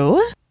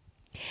 So,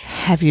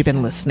 have you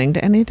been listening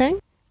to anything?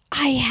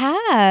 I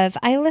have.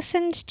 I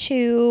listened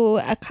to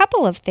a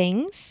couple of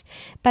things,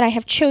 but I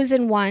have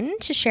chosen one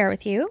to share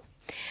with you.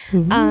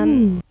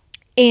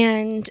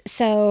 And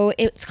so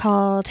it's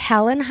called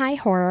Hell and High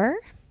Horror.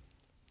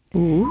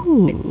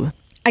 Ooh.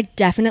 I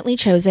definitely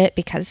chose it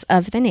because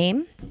of the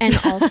name and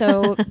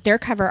also their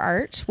cover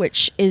art,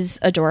 which is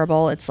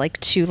adorable. It's like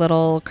two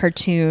little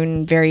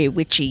cartoon, very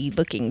witchy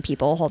looking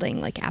people holding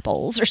like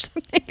apples or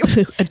something.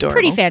 Adorable.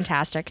 Pretty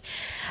fantastic.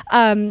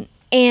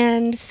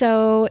 And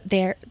so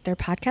their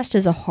podcast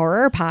is a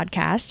horror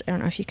podcast. I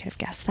don't know if you could have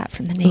guessed that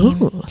from the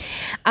name. Ooh.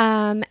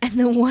 And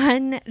the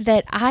one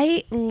that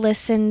I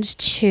listened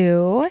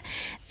to,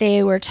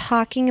 they were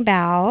talking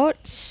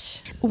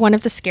about one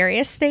of the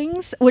scariest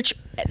things, which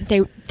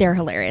they're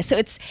hilarious.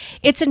 So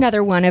it's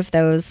another one of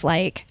those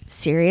like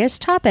serious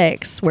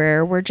topics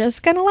where we're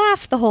just gonna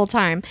laugh the whole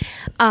time.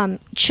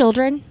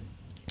 Children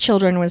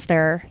was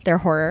their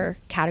horror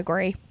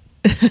category.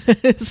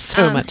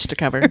 So much to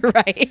cover.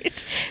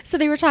 Right. So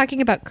they were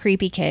talking about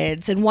creepy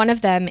kids, and one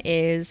of them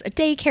is a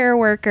daycare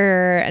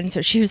worker. And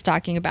so she was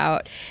talking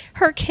about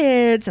her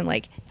kids and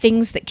like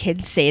things that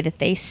kids say that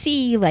they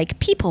see, like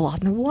people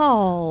on the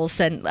walls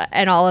and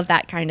all of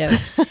that kind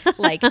of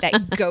like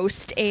that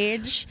ghost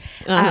age.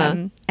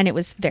 And it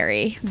was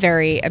very,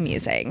 very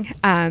amusing.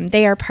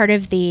 They are part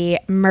of the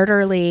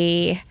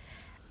Murderly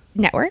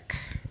Network.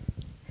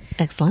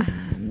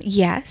 Excellent.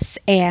 Yes,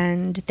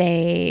 and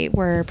they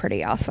were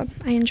pretty awesome.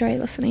 I enjoy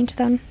listening to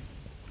them.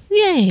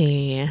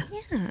 Yay.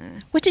 Yeah.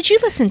 What did you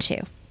listen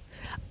to?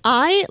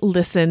 I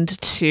listened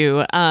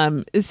to,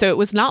 so it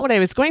was not what I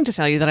was going to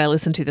tell you that I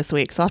listened to this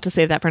week, so I'll have to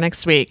save that for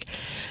next week.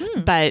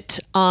 But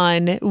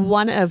on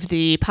one of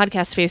the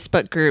podcast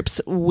Facebook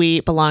groups we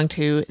belong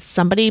to,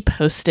 somebody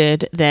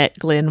posted that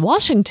Glenn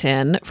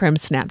Washington from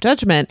Snap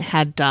Judgment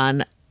had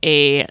done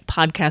a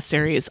podcast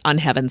series on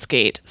Heaven's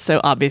Gate.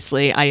 So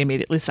obviously I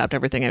immediately stopped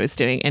everything I was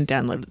doing and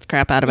downloaded the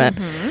crap out of it.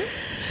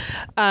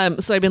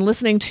 So I've been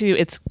listening to,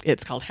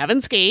 it's called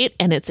Heaven's Gate,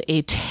 and it's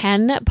a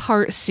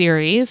 10-part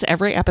series.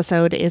 Every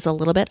episode is a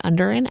little bit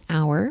under an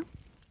hour.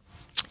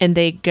 And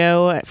they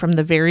go from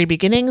the very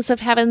beginnings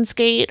of Heaven's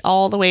Gate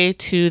all the way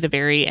to the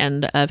very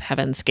end of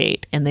Heaven's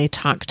Gate. And they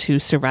talk to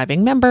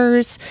surviving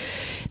members.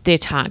 They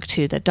talk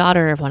to the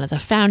daughter of one of the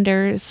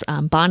founders.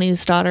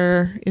 Bonnie's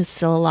daughter is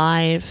still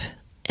alive.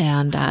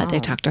 And they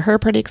talk to her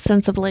pretty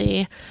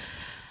extensively.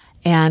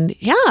 And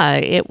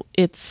yeah,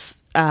 it's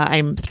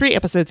I'm 3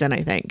 episodes in,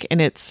 I think,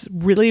 and it's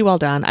really well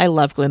done. I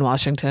love Glenn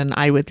Washington.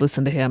 I would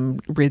listen to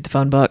him read the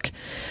phone book.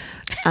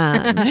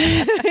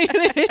 I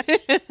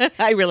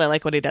really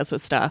like what he does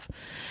with stuff.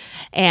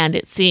 And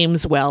it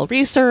seems well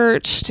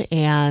researched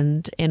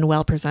and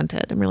well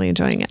presented. I'm really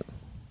enjoying it.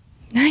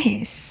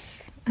 Nice.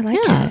 I like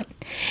it.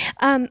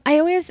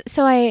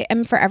 I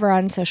am forever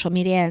on social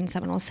media, and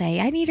someone will say,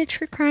 I need a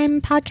true crime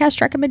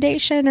podcast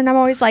recommendation. And I'm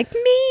always like,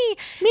 me.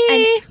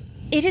 And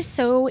it is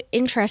so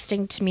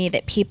interesting to me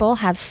that people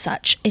have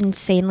such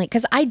insanely,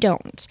 because I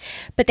don't,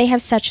 but they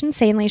have such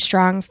insanely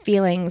strong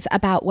feelings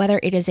about whether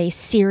it is a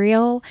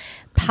serial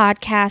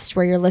podcast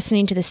where you're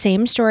listening to the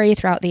same story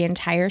throughout the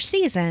entire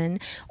season,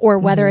 or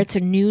whether it's a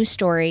new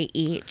story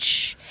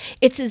each.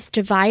 It's as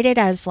divided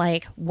as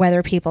like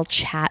whether people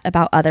chat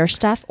about other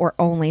stuff or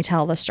only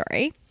tell the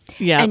story.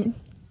 Yeah.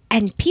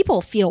 And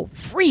people feel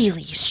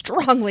really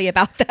strongly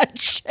about that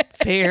shit.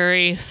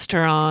 Very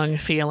strong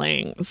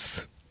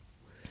feelings.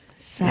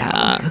 So,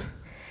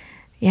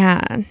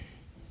 Yeah. Well,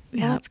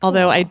 that's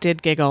Although cool. I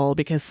did giggle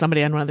because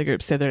somebody on one of the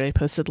groups the other day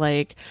posted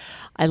like,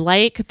 I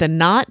like the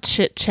not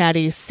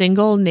chit-chatty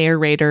single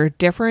narrator,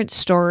 different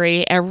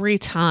story every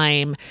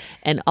time.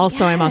 And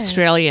also I'm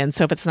Australian.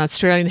 So if it's an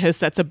Australian host,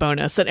 that's a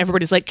bonus. And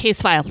everybody's like,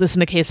 Case File, listen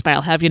to Case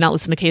File. Have you not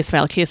listened to Case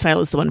File? Case File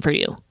is the one for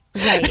you.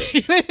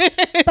 Right.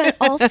 But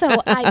also,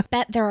 I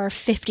bet there are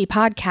 50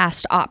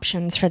 podcast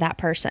options for that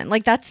person.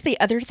 Like, that's the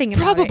other thing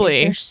about Probably. it.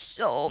 Is there's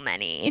so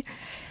many.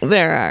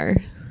 There are.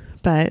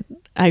 But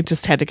I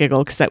just had to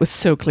giggle because that was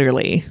so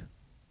clearly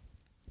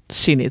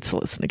she needs to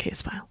listen to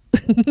Case File.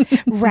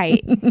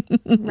 Right.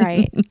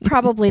 Right.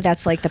 Probably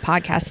that's like the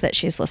podcast that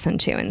she's listened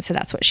to. And so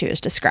that's what she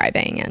was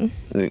describing.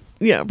 And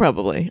Yeah,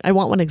 probably. I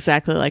want one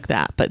exactly like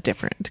that, but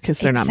different because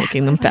they're not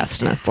making them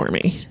fast enough for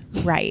me.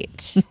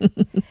 Right.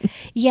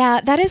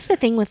 Yeah, that is the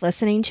thing with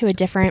listening to a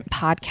different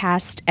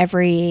podcast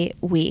every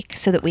week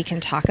so that we can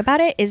talk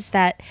about it, is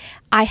that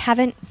I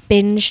haven't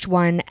binged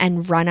one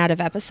and run out of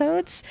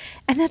episodes.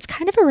 And that's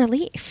kind of a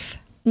relief.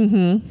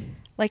 Mm-hmm.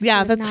 Like, Yeah, to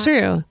have that's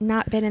true.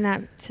 Not been in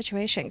that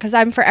situation, because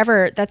I'm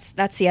forever.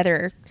 That's the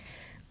other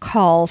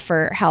call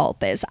for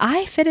help. Is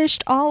I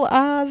finished all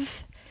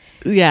of.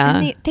 Yeah.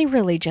 And they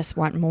really just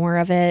want more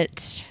of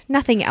it.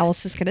 Nothing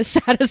else is going to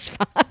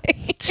satisfy.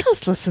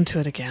 Just listen to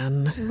it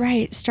again.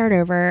 Right. Start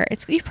over.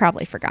 You've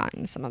probably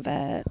forgotten some of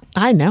it.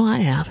 I know I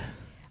have.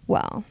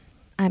 Well,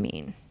 I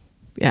mean.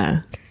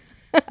 Yeah.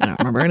 I don't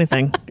remember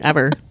anything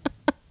ever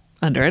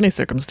under any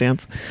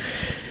circumstance.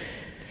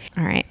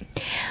 All right.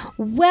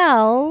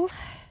 Well,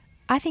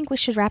 I think we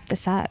should wrap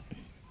this up.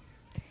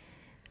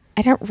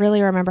 I don't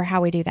really remember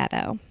how we do that,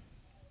 though.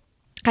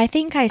 I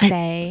think I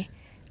say,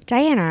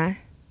 Diana,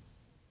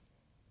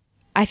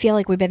 I feel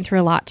like we've been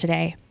through a lot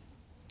today.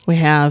 We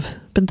have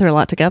been through a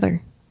lot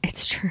together.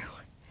 It's true.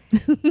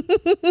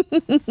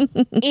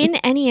 In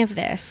any of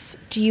this,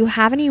 do you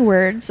have any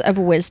words of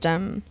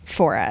wisdom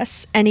for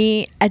us?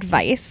 Any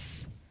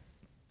advice?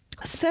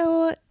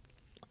 So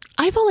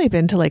I've only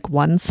been to like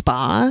one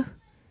spa,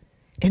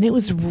 and it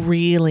was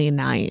really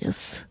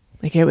nice.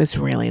 Like, it was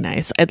really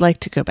nice. I'd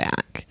like to go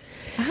back.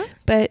 Uh-huh.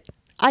 But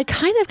I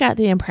kind of got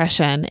the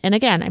impression, and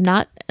again,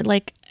 I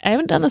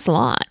haven't done this a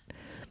lot,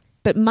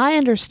 but my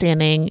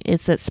understanding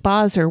is that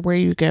spas are where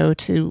you go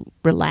to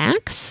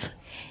relax.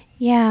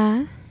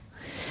 Yeah.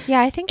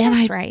 Yeah, I think And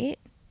that's right.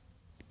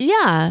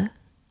 Yeah.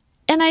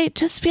 And I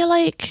just feel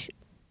like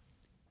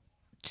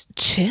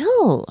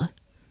chill.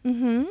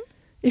 Mm-hmm.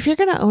 If you're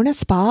going to own a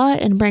spa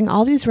and bring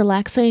all these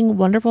relaxing,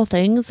 wonderful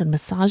things and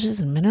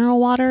massages and mineral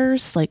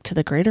waters like to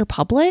the greater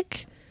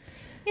public,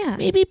 Yeah.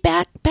 Maybe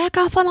back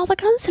off on all the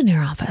guns in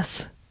your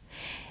office.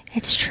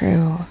 It's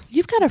true.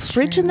 You've got a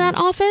fridge in that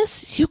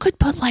office. You could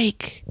put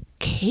like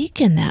cake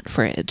in that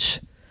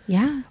fridge.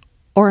 Yeah.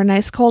 Or a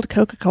nice cold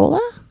Coca-Cola.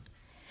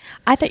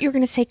 I thought you were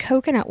going to say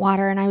coconut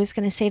water, and I was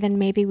going to say then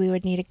maybe we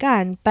would need a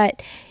gun.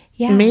 But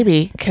yeah.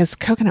 Maybe, because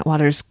coconut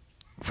water's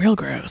real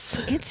gross.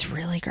 It's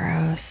really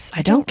gross.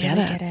 I don't really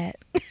get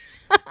it.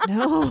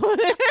 No.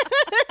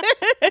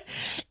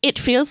 It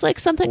feels like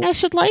something I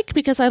should like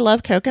because I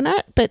love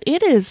coconut, but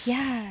it is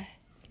Yeah.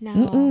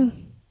 No.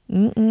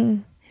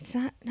 Mm-mm. It's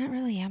not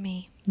really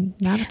yummy.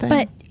 Not a thing.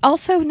 But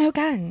also no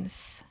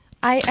guns.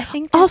 I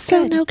think that's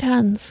also good. no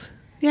guns.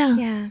 Yeah.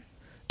 Yeah.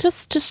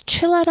 Just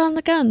chill out on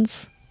the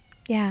guns.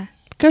 Yeah.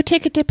 Go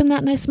take a dip in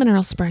that nice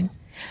mineral spring.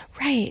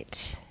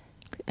 Right.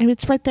 I mean,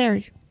 it's right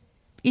there.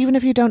 Even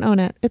if you don't own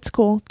it, it's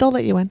cool. They'll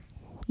let you in.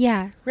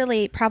 Yeah.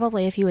 Really,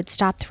 probably if you would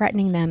stop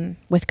threatening them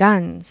with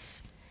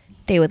guns,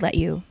 they would let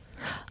you.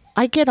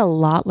 I get a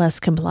lot less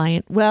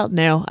compliant. Well,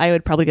 no, I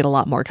would probably get a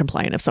lot more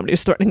compliant if somebody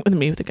was threatening with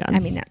me with a gun. I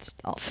mean, that's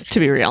also to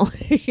be real.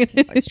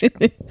 It's true.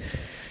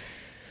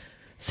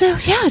 So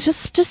yeah,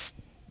 just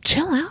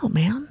chill out,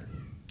 man.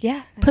 Yeah.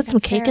 I think Put some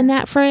that's cake fair. in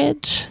that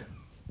fridge.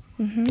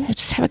 Mm-hmm. Yeah,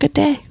 just have a good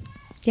day.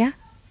 Yeah.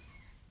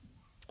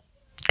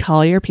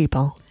 Call your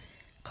people.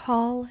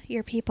 Call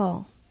your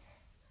people.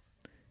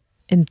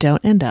 And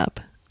don't end up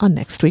on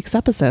next week's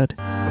episode.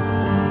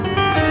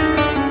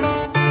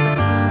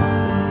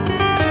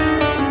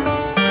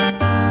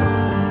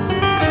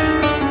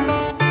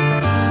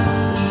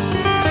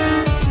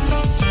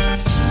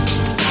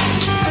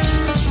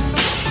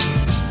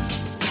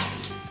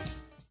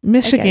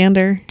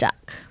 Michigander.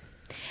 Duck.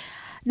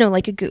 No,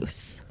 like a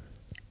goose.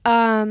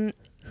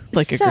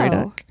 Like a gray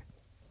duck.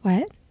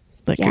 What?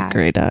 Like Yeah. a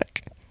gray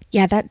duck.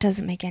 Yeah, that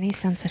doesn't make any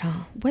sense at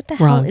all. What the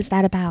Wrong. hell is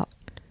that about?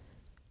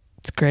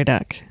 It's gray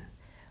duck.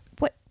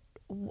 What?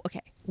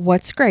 Okay.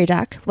 What's gray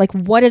duck? Like,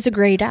 what is a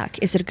gray duck?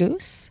 Is it a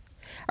goose?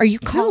 Are you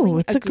calling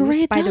it's a a goose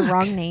gray by the duck.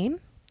 wrong name?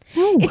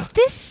 No. Is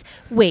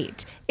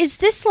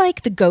this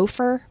like the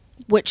gopher,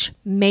 which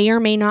may or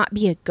may not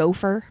be a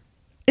gopher?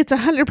 It's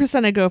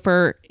 100% a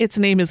gopher. Its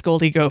name is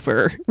Goldie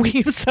Gopher.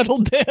 We've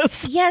settled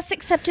this. Yes,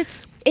 except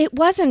it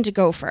wasn't a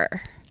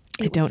gopher.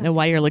 I don't know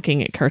why you're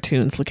looking at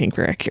cartoons looking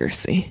for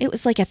accuracy. It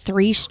was like a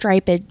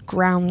 3-striped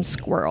ground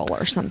squirrel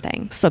or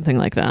something. Something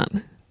like that.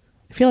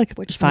 I feel like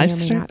Which five may or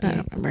may strip. not be I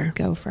don't remember.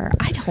 gopher.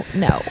 I don't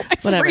know. I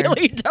Whatever.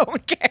 really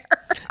don't care.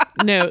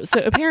 No,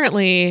 so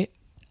apparently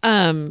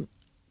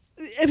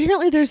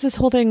there's this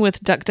whole thing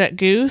with duck, duck,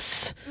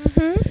 goose.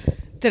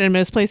 That in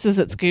most places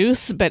it's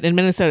goose, but in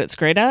Minnesota it's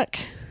gray duck.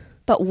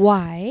 But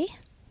why?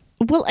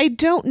 Well, I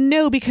don't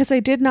know because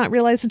I did not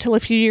realize until a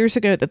few years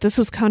ago that this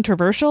was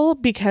controversial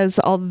because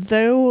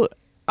although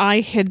I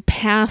had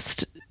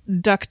passed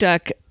duck,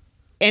 duck,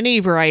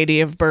 any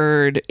variety of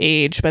bird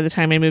age by the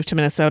time I moved to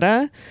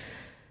Minnesota,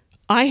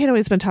 I had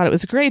always been taught it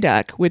was gray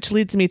duck, which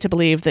leads me to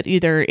believe that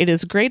either it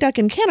is gray duck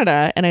in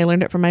Canada and I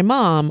learned it from my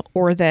mom,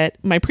 or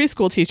that my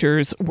preschool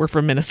teachers were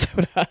from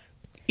Minnesota,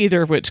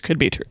 either of which could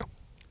be true.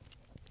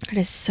 It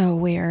is so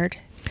weird.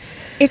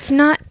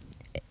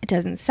 It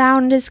doesn't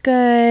sound as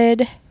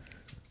good.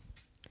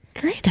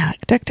 Gray duck,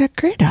 duck, duck,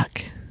 gray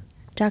duck.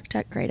 Duck,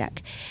 duck, gray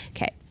duck.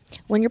 Okay.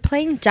 When you're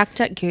playing duck,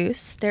 duck,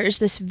 goose, there's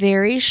this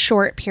very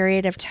short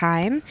period of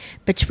time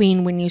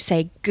between when you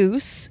say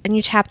goose and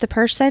you tap the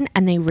person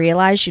and they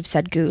realize you've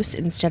said goose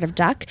instead of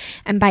duck.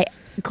 And by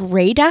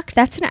gray duck,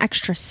 that's an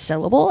extra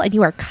syllable and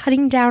you are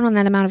cutting down on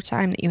that amount of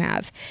time that you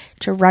have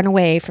to run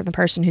away from the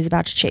person who's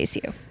about to chase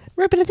you.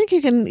 Right, but I think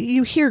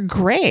you hear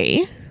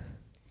gray.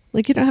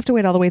 Like you don't have to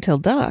wait all the way till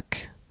duck.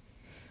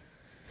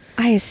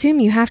 I assume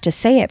you have to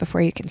say it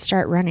before you can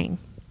start running.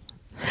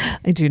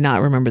 I do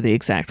not remember the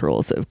exact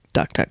rules of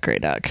duck, duck, gray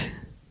duck.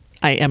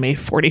 I am a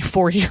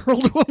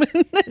 44-year-old woman.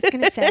 I was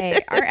going to say,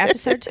 our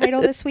episode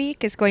title this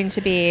week is going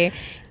to be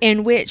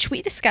in which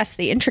we discuss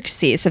the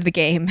intricacies of the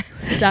game.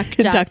 Duck,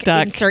 duck, Duck,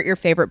 duck. Insert your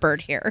favorite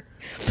bird here.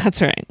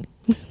 That's right.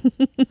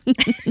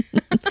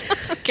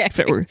 Okay. If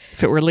it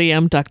were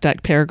Liam, duck,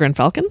 duck, peregrine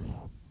falcon.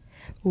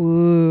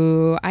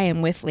 Ooh, I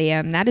am with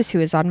Liam. That is who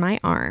is on my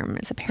arm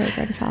as a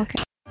peregrine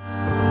falcon.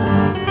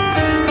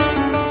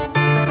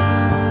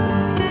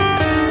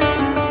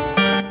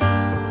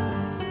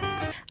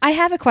 I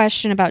have a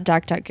question about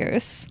duck, duck,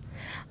 goose.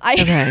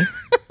 Okay.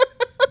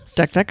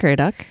 Duck, duck, gray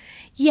duck.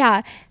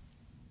 Yeah.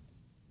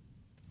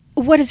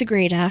 What is a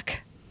gray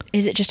duck?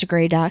 Is it just a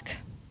gray duck?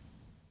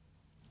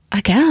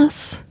 I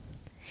guess.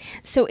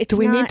 So it's Do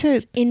we need not,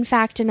 to- in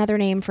fact, another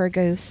name for a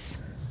goose.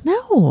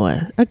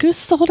 No, a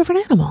goose is a whole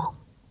different animal.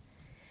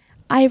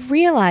 I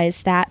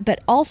realize that, but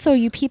also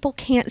you people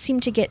can't seem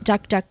to get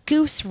duck, duck,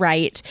 goose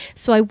right,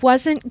 so I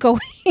wasn't going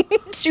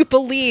to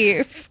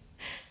believe.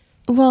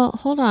 Well,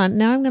 hold on.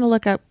 Now I'm going to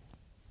look up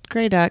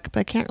gray duck,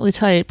 but I can't really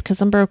type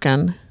because I'm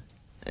broken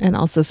and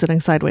also sitting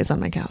sideways on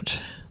my couch.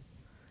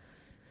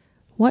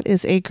 What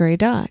is a gray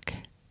duck?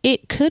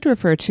 It could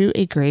refer to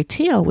a gray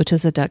teal, which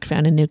is a duck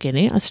found in New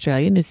Guinea,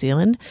 Australia, New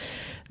Zealand,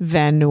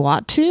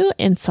 Vanuatu,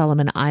 and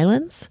Solomon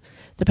Islands.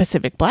 The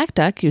Pacific black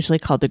duck, usually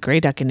called the grey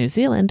duck in New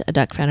Zealand, a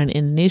duck found in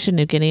Indonesia,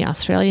 New Guinea,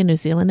 Australia, New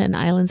Zealand, and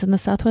islands in the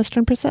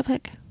southwestern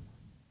Pacific.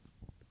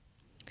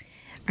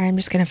 I'm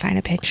just going to find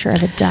a picture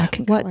of a duck.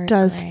 And color What it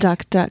does gray.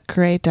 duck, duck,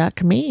 grey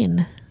duck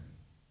mean?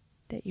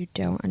 That you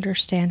don't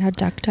understand how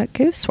duck, duck,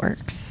 goose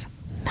works.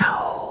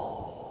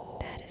 No.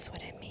 That is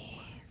what it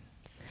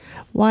means.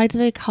 Why do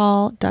they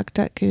call duck,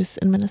 duck, goose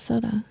in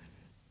Minnesota?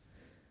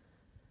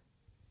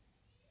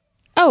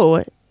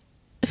 Oh,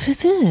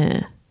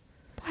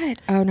 What?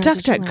 Oh, no. duck,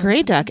 did you duck, learn grey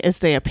something? duck, as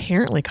they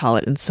apparently call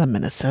it in some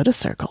Minnesota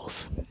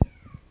circles.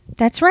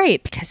 That's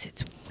right, because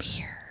it's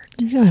weird.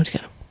 You don't have to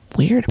get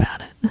weird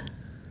about it.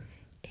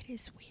 It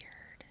is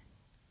weird.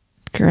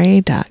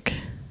 Grey duck.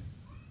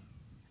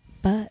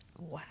 But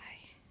why?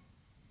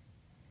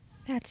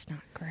 That's not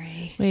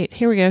gray. Wait,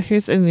 here we go.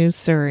 Here's a new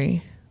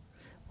Surrey.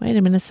 Why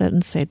do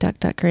Minnesotans say duck,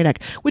 duck, grey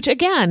duck? Which,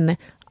 again,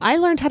 I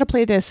learned how to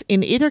play this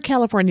in either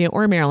California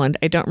or Maryland.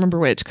 I don't remember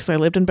which because I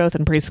lived in both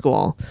in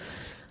preschool.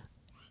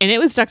 And it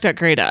was duck, duck,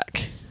 grey duck.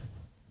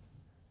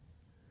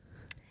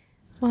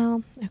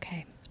 Well,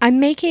 okay. I'm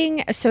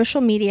making a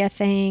social media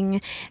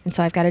thing, and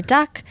so I've got a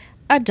duck,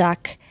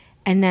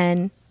 and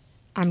then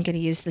I'm going to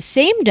use the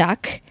same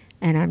duck,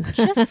 and I'm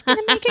just going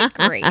to make it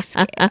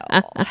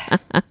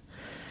grayscale.